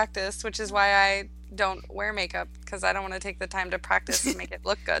says practice, which is why I don't wear makeup because I don't want to take the time to practice and make it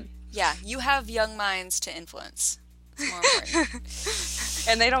look good. Yeah, you have young minds to influence. It's more important.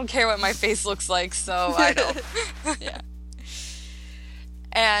 And they don't care what my face looks like, so I don't. Yeah.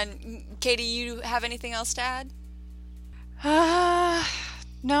 And Katie, you have anything else to add? Uh,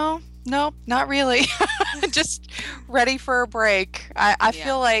 no, no, not really. Just ready for a break. I Yeah.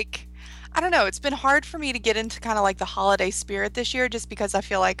 feel like, I don't know, it's been hard for me to get into kind of like the holiday spirit this year just because I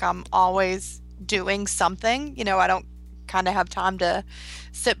feel like I'm always doing something. I don't kind of have time to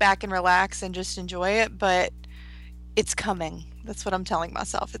sit back and relax and just enjoy it, but it's coming. That's what I'm telling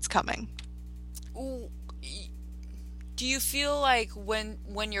myself. It's coming. Ooh, do you feel like when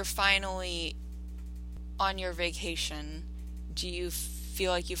you're finally on your vacation, do you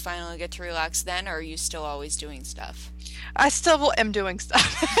feel like you finally get to relax then, or are you still always doing stuff? I still am doing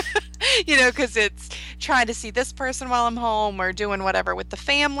stuff, because it's trying to see this person while I'm home or doing whatever with the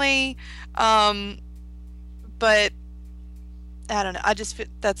family. Um, but I don't know. I just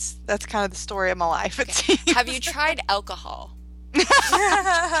that's kind of the story of my life, it Okay. Have you seems. tried alcohol?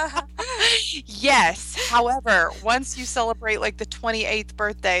 Yes. However, once you celebrate like the 28th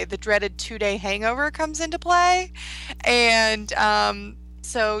birthday, the dreaded 2-day hangover comes into play. And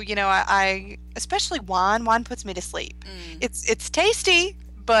so, I especially wine puts me to sleep. Mm, It's tasty,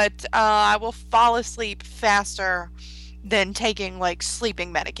 but I will fall asleep faster than taking like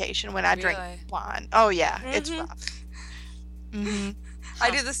sleeping medication when I drink really? wine. Oh yeah, it's Hmm. rough. Hmm. I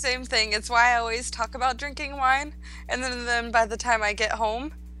Huh. do the same thing. It's why I always talk about drinking wine, and then by the time I get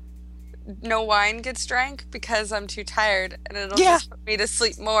home, no wine gets drank because I'm too tired, and it'll Yeah. just put me to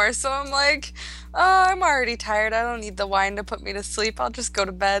sleep more. So I'm like, oh, I'm already tired. I don't need the wine to put me to sleep. I'll just go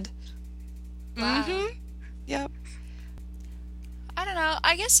to bed. Wow. Hmm. Yep. I don't know.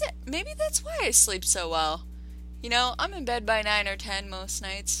 I guess maybe that's why I sleep so well. I'm in bed by 9 or 10 most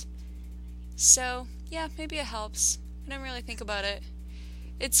nights. So, yeah, maybe it helps. I don't really think about it.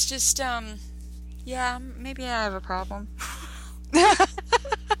 It's just, yeah, maybe I have a problem.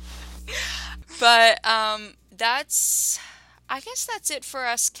 But, I guess that's it for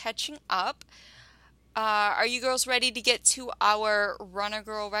us catching up. Are you girls ready to get to our Runner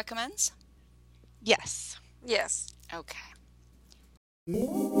Girl recommends? Yes. Yes. Okay.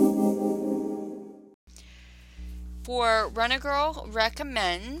 For Runner Girl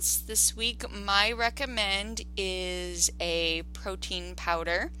recommends, this week my recommend is a protein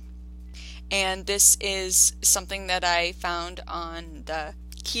powder. And this is something that I found on the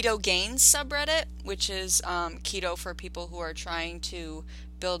Keto Gains subreddit, which is keto for people who are trying to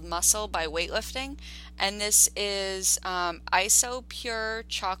build muscle by weightlifting. And this is ISO Pure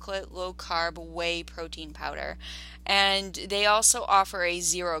Chocolate Low Carb Whey Protein Powder. And they also offer a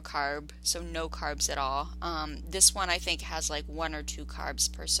zero carb, so no carbs at all. This one I think has like 1 or 2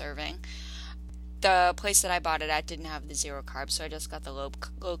 carbs per serving. The place that I bought it at didn't have the zero carb, so I just got the low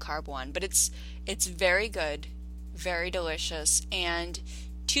carb one. But it's very good, very delicious, and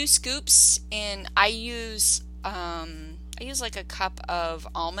 2 scoops in. I use like a cup of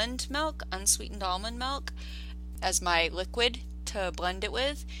almond milk, unsweetened almond milk, as my liquid to blend it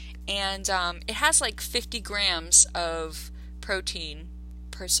with, and it has like 50 grams of protein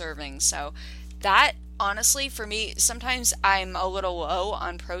per serving. So that honestly, for me, sometimes I'm a little low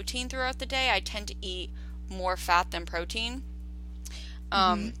on protein throughout the day. I tend to eat more fat than protein.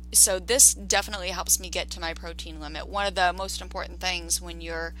 Hmm. So this definitely helps me get to my protein limit. One of the most important things when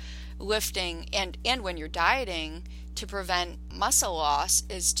you're lifting and when you're dieting to prevent muscle loss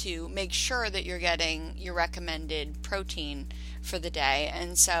is to make sure that you're getting your recommended protein for the day.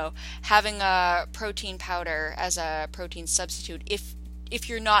 And so having a protein powder as a protein substitute, if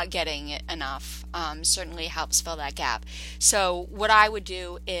you're not getting it enough, certainly helps fill that gap. So what I would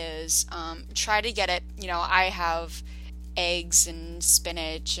do is try to get it. I have eggs and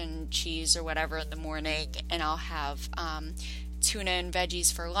spinach and cheese or whatever in the morning, and I'll have tuna and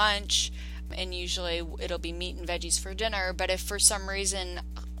veggies for lunch, and usually it'll be meat and veggies for dinner. But if for some reason,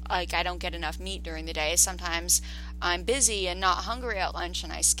 like, I don't get enough meat during the day, sometimes I'm busy and not hungry at lunch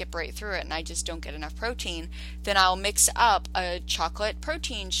and I skip right through it and I just don't get enough protein, then I'll mix up a chocolate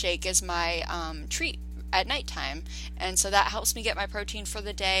protein shake as my treat at nighttime. And so that helps me get my protein for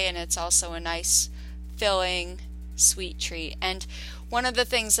the day, and it's also a nice, filling, sweet treat. And one of the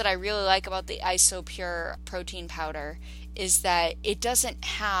things that I really like about the Isopure protein powder is that it doesn't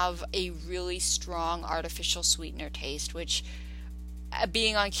have a really strong artificial sweetener taste, which,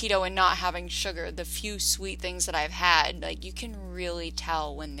 being on keto and not having sugar, the few sweet things that I've had, like, you can really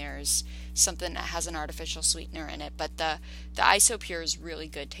tell when there's something that has an artificial sweetener in it. But the Isopure is really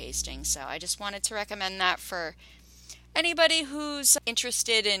good tasting, so I just wanted to recommend that for anybody who's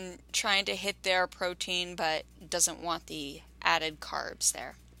interested in trying to hit their protein but doesn't want the added carbs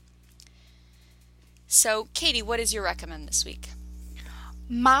there. So, Katie, what is your recommend this week?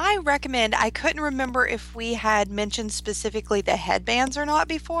 My recommend, I couldn't remember if we had mentioned specifically the headbands or not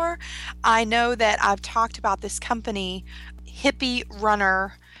before. I know that I've talked about this company,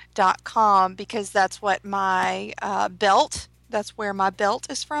 hippierunner.com, because that's what my belt, that's where my belt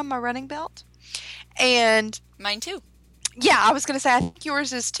is from, my running belt. And Mine too. yeah, I was going to say, I think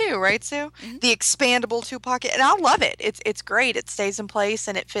yours is too, right, Sue? Mm-hmm. The expandable two pocket, and I love it. It's great. It stays in place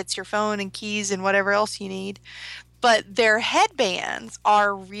and it fits your phone and keys and whatever else you need. But their headbands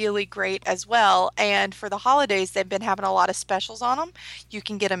are really great as well. And for the holidays, they've been having a lot of specials on them. You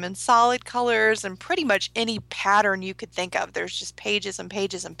can get them in solid colors and pretty much any pattern you could think of. There's just pages and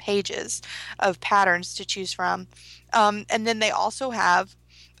pages and pages of patterns to choose from. And then they also have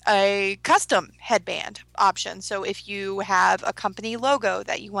a custom headband option. So if you have a company logo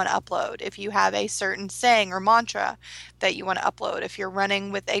that you want to upload, if you have a certain saying or mantra that you want to upload, if you're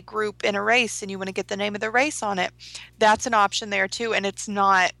running with a group in a race and you want to get the name of the race on it, that's an option there too. And it's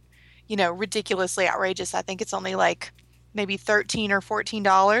not, ridiculously outrageous. I think it's only like maybe $13 or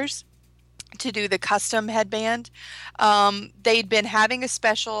 $14 to do the custom headband. They'd been having a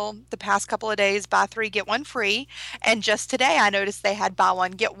special the past couple of days, buy three, get one free. And just today I noticed they had buy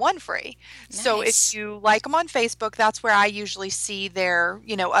one, get one free. So if Nice. you like them on Facebook, that's where I usually see their,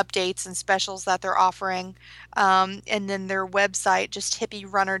 updates and specials that they're offering. And then their website, just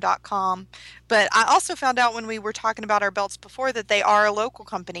hippierunner.com. But I also found out when we were talking about our belts before that they are a local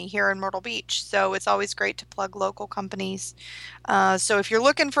company here in Myrtle Beach. So it's always great to plug local companies. So if you're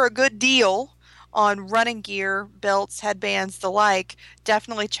looking for a good deal on running gear, belts, headbands, the like,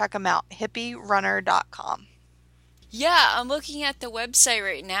 definitely check them out. hippierunner.com. Yeah, I'm looking at the website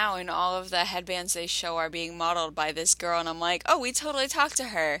right now, and all of the headbands they show are being modeled by this girl, and I'm like, oh, we totally talked to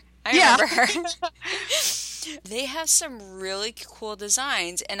her. I Yeah. remember her. They have some really cool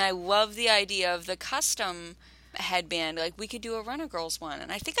designs, and I love the idea of the custom headband. Like, we could do a Runner Girls one, and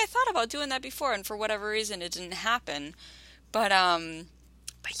I think I thought about doing that before, and for whatever reason, it didn't happen. But I would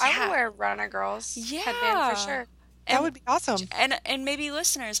yeah, wear Runner Girls headband for yeah. sure. That And would be awesome. and maybe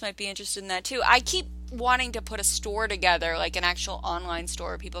listeners might be interested in that too. I keep wanting to put a store together, like an actual online store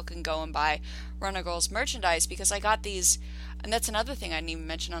where people can go and buy Runner Girls merchandise, because I got these, and that's another thing I didn't even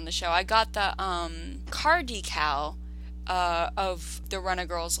mention on the show. I got the car decal of the Runner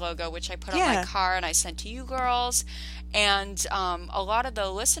Girls logo, which I put on my Yeah. car and I sent to you girls. And a lot of the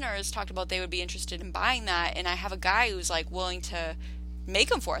listeners talked about they would be interested in buying that, and I have a guy who's like willing to make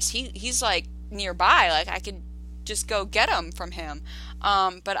them for us. He's like nearby, like I could just go get them from him.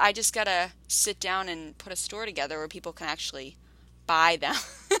 But I just gotta sit down and put a store together where people can actually buy them.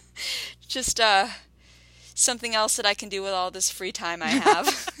 Just something else that I can do with all this free time I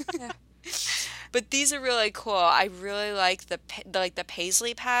have. Yeah. But these are really cool. I really like the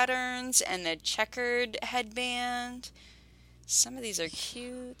paisley patterns and the checkered headband. Some of these are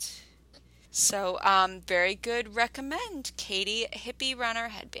cute. So, very good recommend, Katie. Hippie runner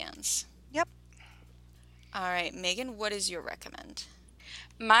headbands. Yep. All right, Megan, what is your recommend?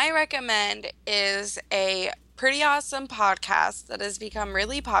 My recommend is a pretty awesome podcast that has become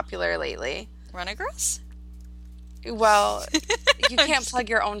really popular lately. Runner Girls? Well, you I'm can't just plug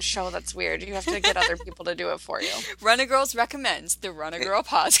your own show. That's weird. You have to get other people to do it for you. Runner Girls recommends the Runner Girl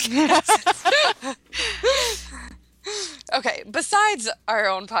podcast. Okay, besides our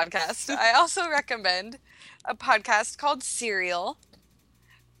own podcast, I also recommend a podcast called Serial.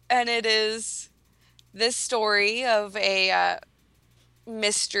 And it is this story of a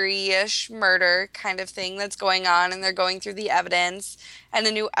mystery-ish murder kind of thing that's going on, and they're going through the evidence, and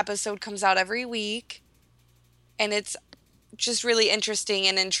a new episode comes out every week. And it's just really interesting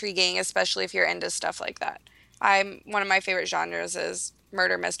and intriguing, especially if you're into stuff like that. I'm one of my favorite genres is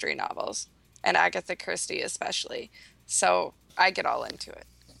murder mystery novels, and Agatha Christie especially. So I get all into it.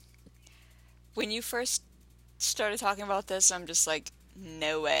 When you first started talking about this, I'm just like,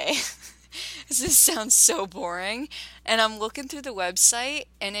 no way. This sounds so boring. And I'm looking through the website,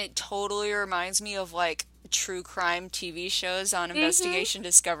 and it totally reminds me of like true crime TV shows on Mm-hmm. Investigation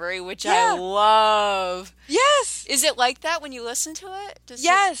Discovery, which I Yeah. love. Yes. Is it like that when you listen to it? Does it?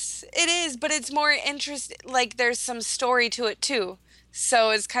 Yes, it is, but it's more interest like there's some story to it too.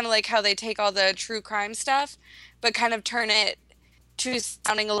 So it's kind of like how they take all the true crime stuff, but kind of turn it to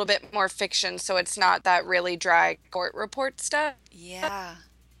sounding a little bit more fiction, so it's not that really dry court report stuff. Yeah.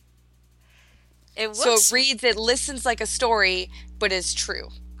 It So looks, it listens like a story, but is true.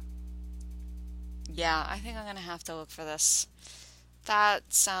 yeah, I think I'm gonna have to look for this.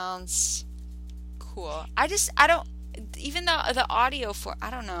 That sounds cool. I don't, even the audio for, I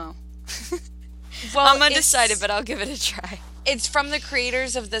don't know. Well, I'm undecided, but I'll give it a try. it's from the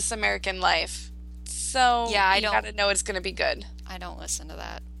creators of This American Life. So Yeah, you gotta know it's gonna be good. I don't listen to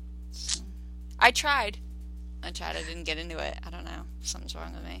that. I tried. I didn't get into it. I don't know. Something's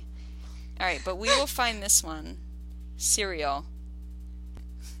wrong with me. All right, but we will find this one. Serial.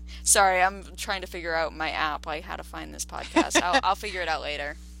 Sorry, I'm trying to figure out my app, like how to find this podcast. I'll figure it out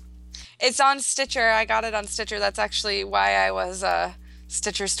later. It's on Stitcher. I got it on Stitcher. That's actually why I was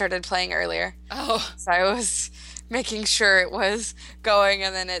Stitcher started playing earlier. Oh, So I was making sure it was going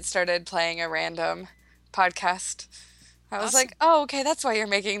and then it started playing a random podcast. I was awesome. like, "Oh, okay, that's why you're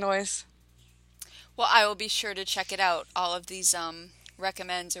making noise." Well, I will be sure to check it out. All of these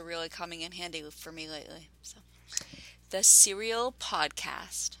recommends are really coming in handy for me lately. So, the Serial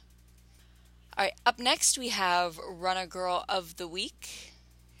Podcast. All right, up next we have Runner Girl of the Week.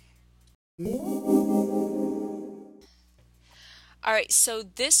 All right, so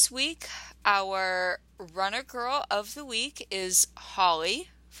this week our Runner Girl of the Week is Holly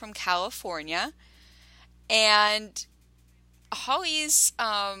from California. And Holly's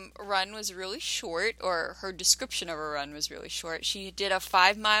run was really short, or her description of her run was really short. She did a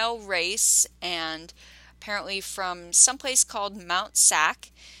 5 mile race, and apparently from someplace called Mount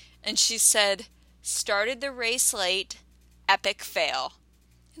Sac. And she said, started the race late, epic fail.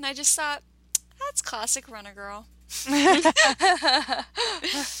 And I just thought, that's classic Runner Girl.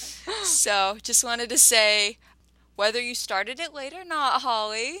 So just wanted to say, whether you started it late or not,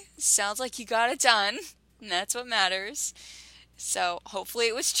 Holly, sounds like you got it done. And that's what matters. So hopefully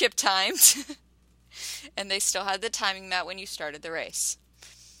it was chip timed. And they still had the timing mat when you started the race.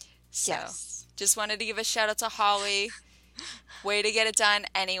 So Yes. just wanted to give a shout out to Holly. Way to get it done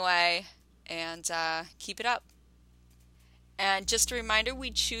anyway. And keep it up. And just a reminder,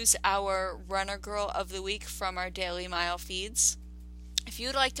 we choose our Runner Girl of the Week from our Daily Mile feeds. If you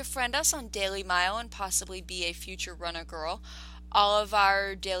would like to friend us on Daily Mile and possibly be a future Runner Girl, all of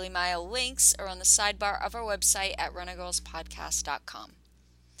our Daily Mile links are on the sidebar of our website at runnergirlspodcast.com.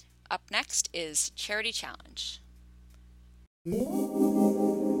 Up next is Charity Challenge.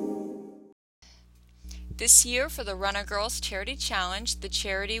 This year for the Runner Girls Charity Challenge, the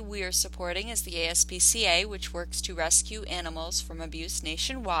charity we are supporting is the ASPCA, which works to rescue animals from abuse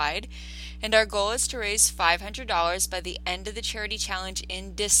nationwide. And our goal is to raise $500 by the end of the charity challenge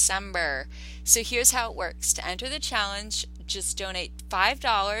in December. So here's how it works. To enter the challenge, just donate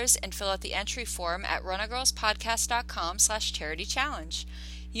 $5 and fill out the entry form at runnergirlspodcast.com/charitychallenge.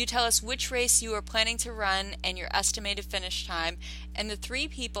 You tell us which race you are planning to run and your estimated finish time, and the 3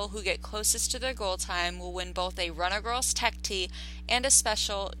 people who get closest to their goal time will win both a Runner Girls Tech Tee and a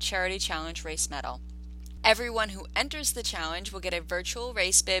special Charity Challenge race medal. Everyone who enters the challenge will get a virtual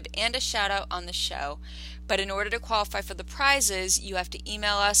race bib and a shout out on the show. But in order to qualify for the prizes, you have to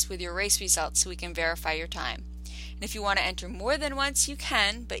email us with your race results so we can verify your time. And if you want to enter more than once, you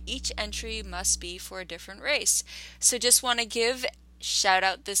can, but each entry must be for a different race. So just want to give shout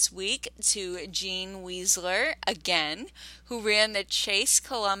out this week to Jean Weisler again, who ran the Chase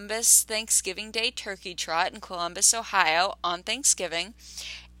Columbus Thanksgiving Day Turkey Trot in Columbus, Ohio on Thanksgiving.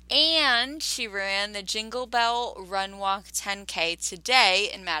 And she ran the Jingle Bell Run Walk 10K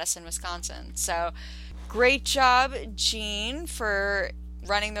today in Madison, Wisconsin. So great job, Jean, for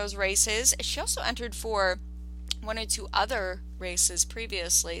running those races. She also entered for 1 or 2 other races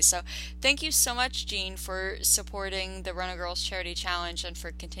previously. So thank you so much, Jean, for supporting the Runner Girls Charity Challenge and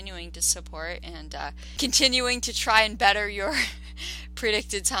for continuing to support and continuing to try and better your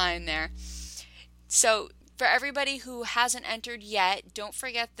predicted time there. So For everybody who hasn't entered yet, don't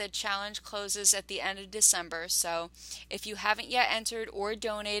forget the challenge closes at the end of December. So if you haven't yet entered or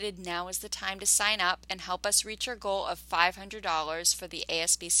donated, now is the time to sign up and help us reach our goal of $500 for the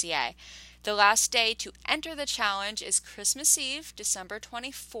ASBCA. The last day to enter the challenge is Christmas Eve, December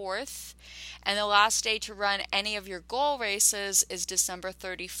 24th, and the last day to run any of your goal races is December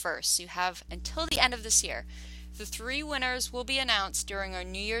 31st. So you have until the end of this year. The 3 winners will be announced during our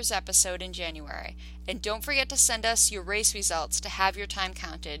New Year's episode in January. And don't forget to send us your race results to have your time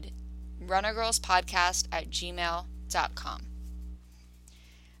counted. runnergirlspodcast@gmail.com.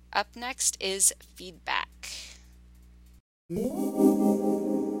 Up next is feedback.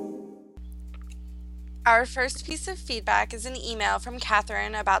 Our first piece of feedback is an email from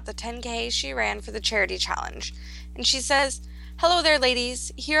Catherine about the 10K she ran for the charity challenge. And she says, "Hello there,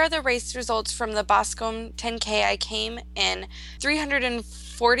 ladies. Here are the race results from the Boscombe 10K. I came in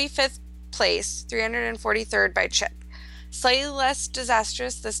 345th place, 343rd by chip. Slightly less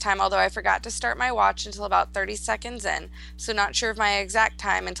disastrous this time, although I forgot to start my watch until about 30 seconds in, so not sure of my exact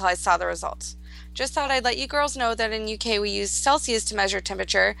time until I saw the results. Just thought I'd let you girls know that in UK we use Celsius to measure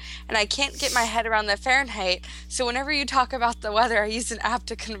temperature, and I can't get my head around the Fahrenheit, so whenever you talk about the weather, I use an app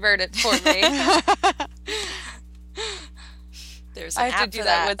to convert it for me." There's an I have to app do for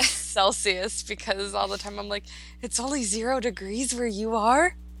that that. with Celsius because all the time I'm like, it's only 0 degrees where you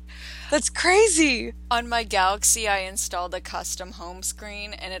are? That's crazy. On my Galaxy, I installed a custom home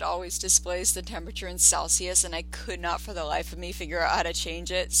screen, and it always displays the temperature in Celsius, and I could not for the life of me figure out how to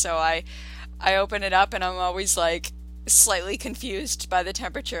change it. So I open it up, and I'm always like slightly confused by the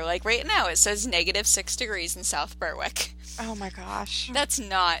temperature. Like right now, it says -6 degrees in South Berwick. Oh my gosh. That's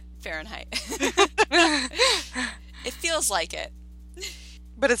not Fahrenheit. It feels like it.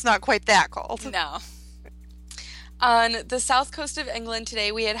 But it's not quite that cold. No. On the south coast of England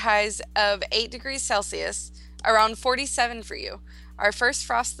today, we had highs of 8 degrees Celsius, around 47 for you. Our first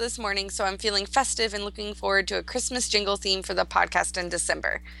frost this morning, so I'm feeling festive and looking forward to a Christmas jingle theme for the podcast in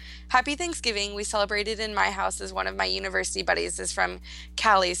December. Happy Thanksgiving. We celebrated in my house as one of my university buddies is from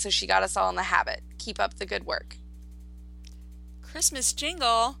Cali, so she got us all in the habit. Keep up the good work. Christmas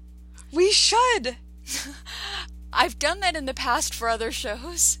jingle? We should! I've done that in the past for other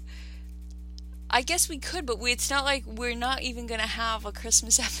shows. I guess we could, but it's not like we're not even going to have a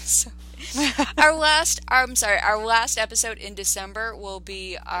Christmas episode. Our last episode in December will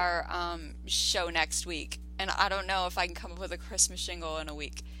be our show next week. And I don't know if I can come up with a Christmas jingle in a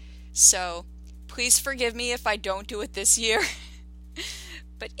week. So please forgive me if I don't do it this year.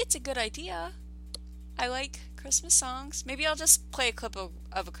 But it's a good idea. I like Christmas songs. Maybe I'll just play a clip of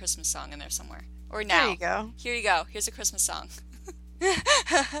a Christmas song in there somewhere. Or now. There you go. Here you go. Here's a Christmas song.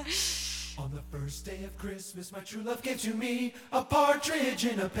 On the first day of Christmas, my true love gave to me a partridge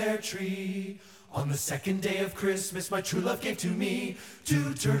in a pear tree. On the second day of Christmas, my true love gave to me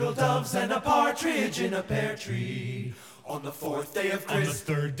 2 turtle doves and a partridge in a pear tree. On the fourth day of Christmas, on the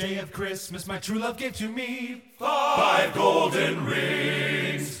third day of Christmas, my true love gave to me 5 golden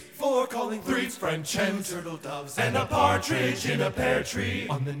rings. 4 calling 3 French hens, 2 turtle doves, and a partridge in a pear tree.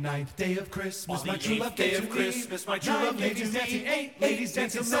 On the 9th day of Christmas, my true love gave to me 9 ladies dancing, 8 ladies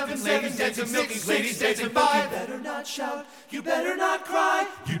dancing, 7 ladies dancing, 6 ladies dancing, 5. You better not shout, you better not cry,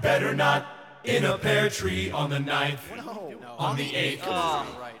 you better not in a pear tree. On the 9th, on the 8th,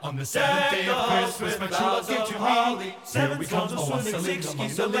 on the 7th day of Christmas, my true love gave to me 7 songs of swimming, 6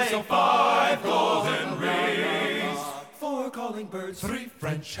 geese a laying, 5 golden rings. 4 calling birds, 3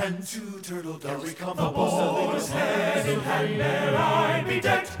 French hens, 2 turtle doves. Here we come, the boys, hand in hand, there I be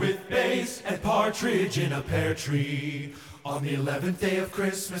decked with bays and partridge in a pear tree. On the 11th day of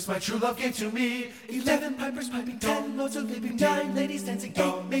Christmas, my true love gave to me 11 pipers piping, 10 loads of living, 9 ladies dancing,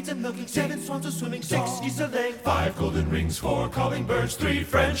 8 maids a milking, 7 swans a swimming, 6 geese a laying, 5 golden rings, 4 calling birds, 3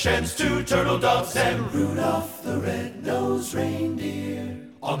 French hens, 2 turtle doves, and Rudolph the red-nosed reindeer.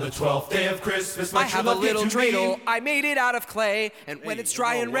 On the 12th day of Christmas, my I true have a love gave little to me dreidel, I made it out of clay, and when it's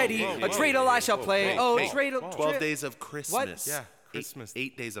dry and ready, a dreidel I shall play. Oh, dreidel. 12 days of Christmas. What? Yeah, Christmas.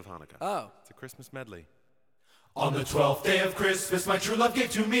 8 days of Hanukkah. Oh. It's a Christmas medley. On the 12th day of Christmas, my true love gave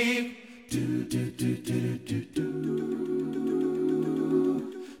to me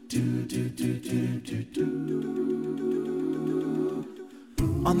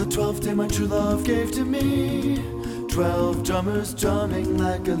On the 12th day, my true love gave to me 12 drummers drumming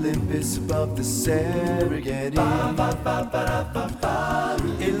like Olympus above the Serengeti.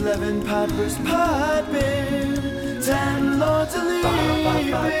 11 pipers piping, 10 lords a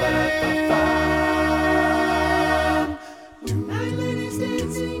leaping. 9 ladies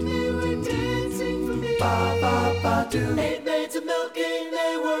dancing, they were dancing for me. Eight maids a milking,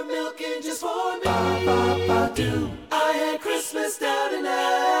 they were milking just for me. I had Christmas down in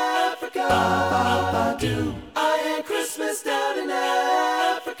Africa. I had Christmas down in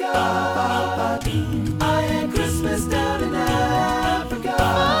Africa. I had Christmas down in Africa.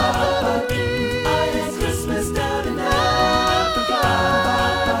 I had Christmas down in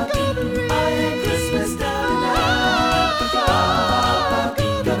Africa. I had Christmas down in Africa.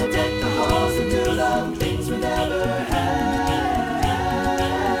 Gonna take the horse and do the things we never had.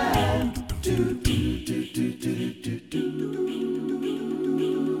 Do do do do do do do.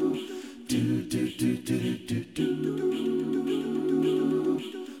 Do do do do do do.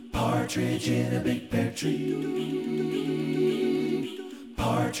 Partridge in a big pear tree.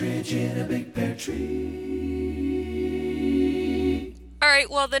 Partridge in a big pear tree. All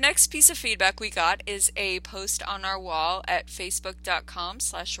right, well, the next piece of feedback we got is a post on our wall at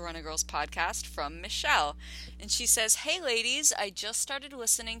facebook.com/runagirlspodcast from Michelle. And she says, "Hey ladies, I just started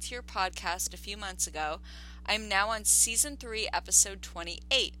listening to your podcast a few months ago. I'm now on season 3, episode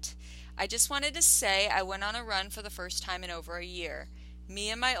 28. I just wanted to say I went on a run for the first time in over a year.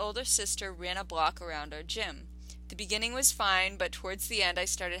 Me and my older sister ran a block around our gym. The beginning was fine, but towards the end I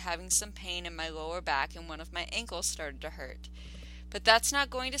started having some pain in my lower back and one of my ankles started to hurt. But that's not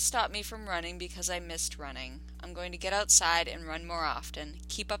going to stop me from running because I missed running. I'm going to get outside and run more often.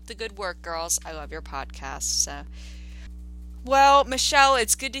 Keep up the good work, girls. I love your podcast." So, well, Michelle,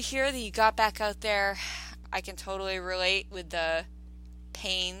 it's good to hear that you got back out there. I can totally relate with the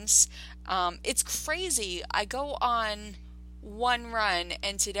pains. It's crazy. I go on one run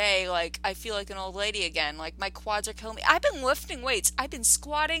and today, like, I feel like an old lady again. Like, my quads are killing me. I've been lifting weights. I've been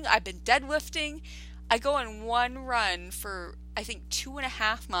squatting. I've been deadlifting. I go on one run for, I think,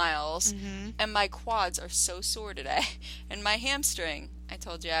 2.5 miles, and my quads are so sore today. And my hamstring, I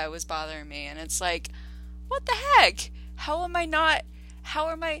told you, was bothering me. And it's like, what the heck? I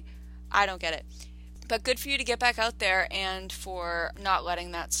don't get it. But good for you to get back out there and for not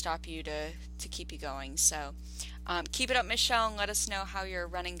letting that stop you to keep you going. So keep it up, Michelle, and let us know how your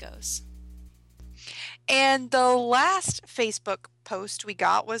running goes. And the last Facebook post we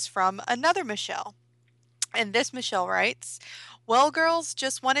got was from another Michelle. And this Michelle writes, "Well, girls,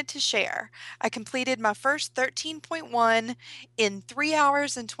 just wanted to share. I completed my first 13.1 in 3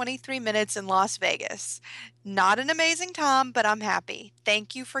 hours and 23 minutes in Las Vegas. Not an amazing time, but I'm happy.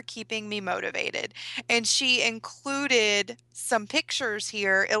 Thank you for keeping me motivated." And she included some pictures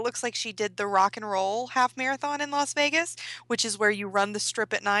here. It looks like she did the rock and roll half marathon in Las Vegas, which is where you run the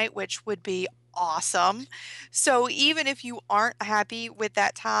strip at night, which would be awesome. So even if you aren't happy with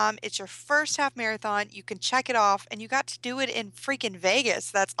that time, it's your first half marathon. You can check it off and you got to do it in freaking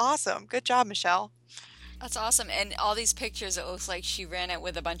Vegas. That's awesome. Good job, Michelle. That's awesome. And all these pictures, it looks like she ran it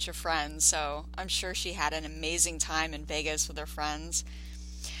with a bunch of friends. So I'm sure she had an amazing time in Vegas with her friends.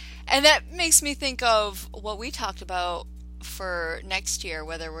 And that makes me think of what we talked about for next year,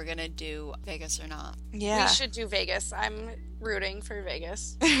 whether we're going to do Vegas or not. Yeah. We should do Vegas. I'm rooting for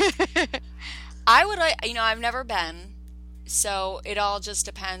Vegas. I would like, I've never been, so it all just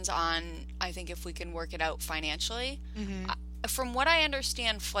depends on, I think, if we can work it out financially. From what I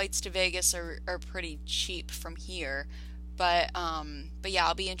understand, flights to Vegas are pretty cheap from here, but yeah,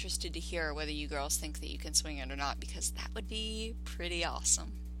 I'll be interested to hear whether you girls think that you can swing it or not, because that would be pretty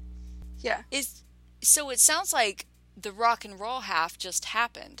awesome. Yeah. So it sounds like the rock and roll half just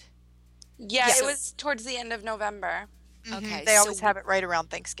happened. Yeah, it was towards the end of November. Okay. They always have it right around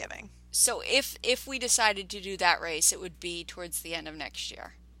Thanksgiving. So if we decided to do that race, it would be towards the end of next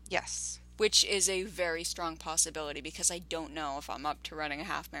year. Yes. Which is a very strong possibility because I don't know if I'm up to running a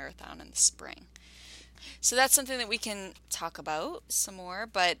half marathon in the spring. So that's something that we can talk about some more.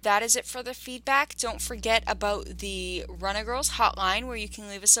 But that is it for the feedback. Don't forget about the Runner Girls hotline where you can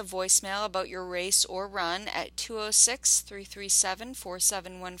leave us a voicemail about your race or run at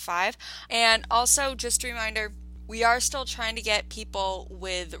 206-337-4715. And also, just a reminder, we are still trying to get people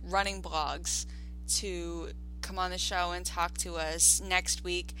with running blogs to come on the show and talk to us next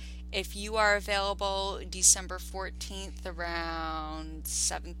week. If you are available December 14th around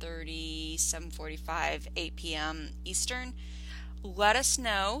 7:30, 7:45, 8 p.m. Eastern, let us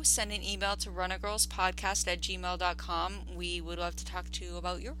know. Send an email to runnergirlspodcast@gmail.com. We would love to talk to you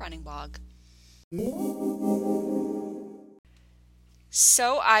about your running blog.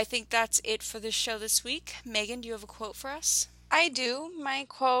 So I think that's it for the show this week. Megan, do you have a quote for us? I do. My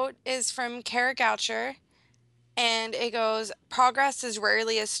quote is from Kara Goucher, and it goes, "Progress is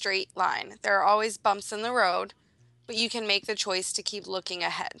rarely a straight line. There are always bumps in the road, but you can make the choice to keep looking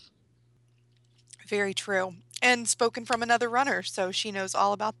ahead." Very true. And spoken from another runner, so she knows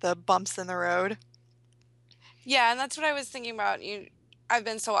all about the bumps in the road. Yeah, and that's what I was thinking about. I've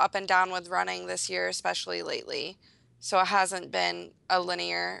been so up and down with running this year, especially lately. So it hasn't been a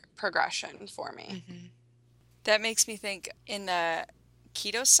linear progression for me. Hmm. That makes me think in the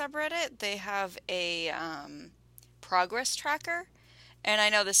keto subreddit, they have a progress tracker. And I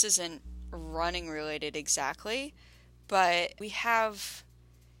know this isn't running related exactly, but we have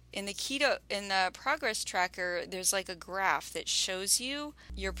in the progress tracker, there's like a graph that shows you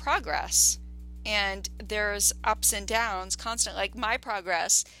your progress. And there's ups and downs constant. Like my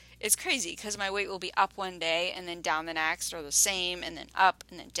progress is crazy because my weight will be up one day and then down the next, or the same and then up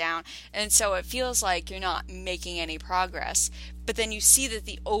and then down. And so it feels like you're not making any progress. But then you see that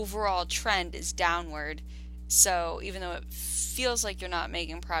the overall trend is downward. So even though it feels like you're not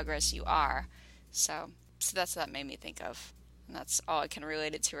making progress, you are. So that's what that made me think of. And that's all I can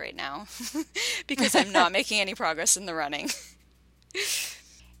relate it to right now because I'm not making any progress in the running.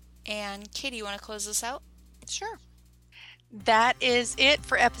 And Katie, you want to close this out? Sure. That is it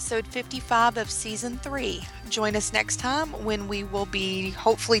for episode 55 of season 3. Join us next time when we will be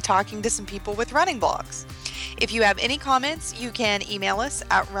hopefully talking to some people with running blogs. If you have any comments, you can email us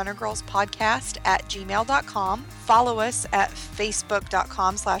at runnergirlspodcast@gmail.com, follow us at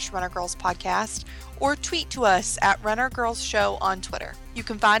facebook.com/runnergirlspodcast, or tweet to us at runnergirlsshow on Twitter. You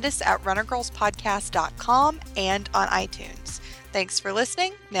can find us at runnergirlspodcast.com and on iTunes. Thanks for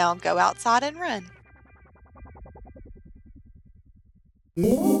listening. Now go outside and run.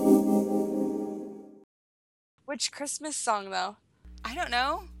 Which Christmas song, though? I don't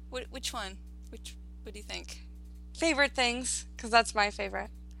know. Which one? What do you think? Favorite Things, because that's my favorite.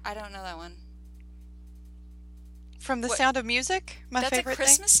 I don't know that one. From The What? Sound of Music, my That's favorite a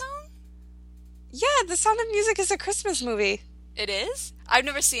Christmas song? Yeah, The Sound of Music is a Christmas movie. It is? I've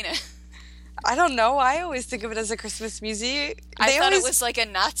never seen it. I don't know. I always think of it as a Christmas music. I thought it was like a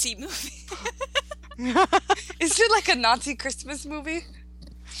Nazi movie. Is it like a Nazi Christmas movie?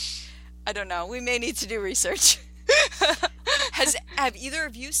 I don't know. We may need to do research. Have either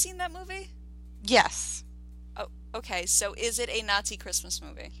of you seen that movie? Yes. Oh, okay. So is it a Nazi Christmas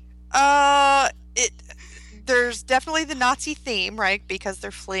movie? There's definitely the Nazi theme, right? Because they're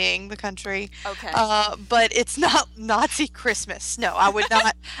fleeing the country. Okay. But it's not Nazi Christmas. No, I would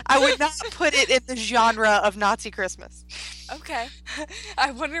not. I would not put it in the genre of Nazi Christmas. Okay. I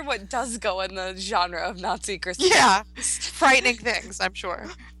wonder what does go in the genre of Nazi Christmas. Yeah, frightening things, I'm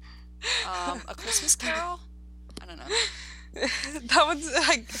sure. A Christmas Carol? I don't know. That one's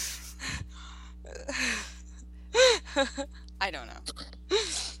like. I don't know.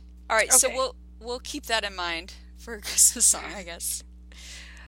 All right, so Okay. we'll keep that in mind for a Christmas song, I guess.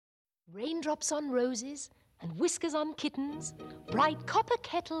 Raindrops on roses and whiskers on kittens, bright copper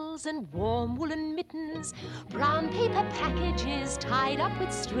kettles and warm woolen mittens, brown paper packages tied up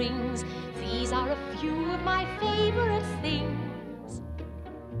with strings. These are a few of my favorite things.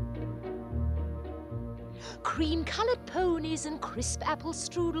 Cream-colored ponies and crisp apple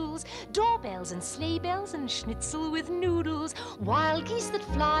strudels, doorbells and sleigh bells and schnitzel with noodles, wild geese that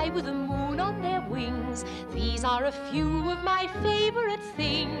fly with the moon on their wings. These are a few of my favorite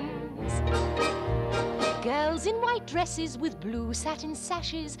things. Girls in white dresses with blue satin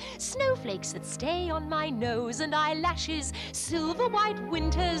sashes, snowflakes that stay on my nose and eyelashes, silver white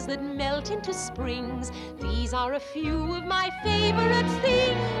winters that melt into springs. These are a few of my favorite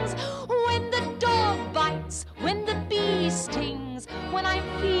things. When the dog bites, when the bee stings, when I'm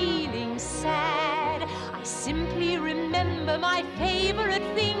feeling sad, I simply remember my favorite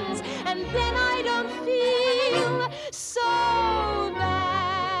things, and then I don't feel so bad.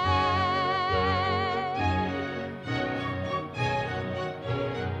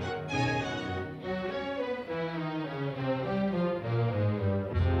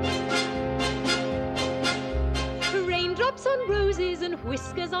 Raindrops on roses and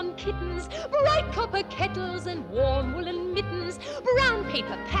whiskers on kittens, bright copper kettles and warm woolen mittens, brown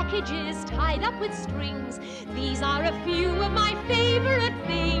paper packages tied up with strings. These are a few of my favorite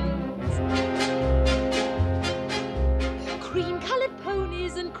things. Cream-colored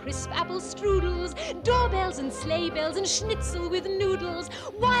ponies and crisp apple strudels, doorbells and sleigh bells and schnitzel with noodles,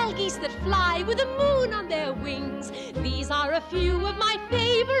 wild geese that fly with the moon on their wings. These are a few of my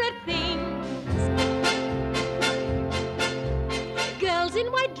favorite things. Girls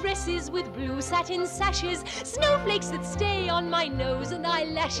in white dresses with blue satin sashes, snowflakes that stay on my nose and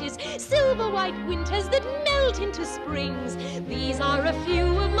eyelashes, silver white winters that melt into springs. These are a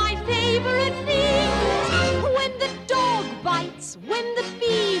few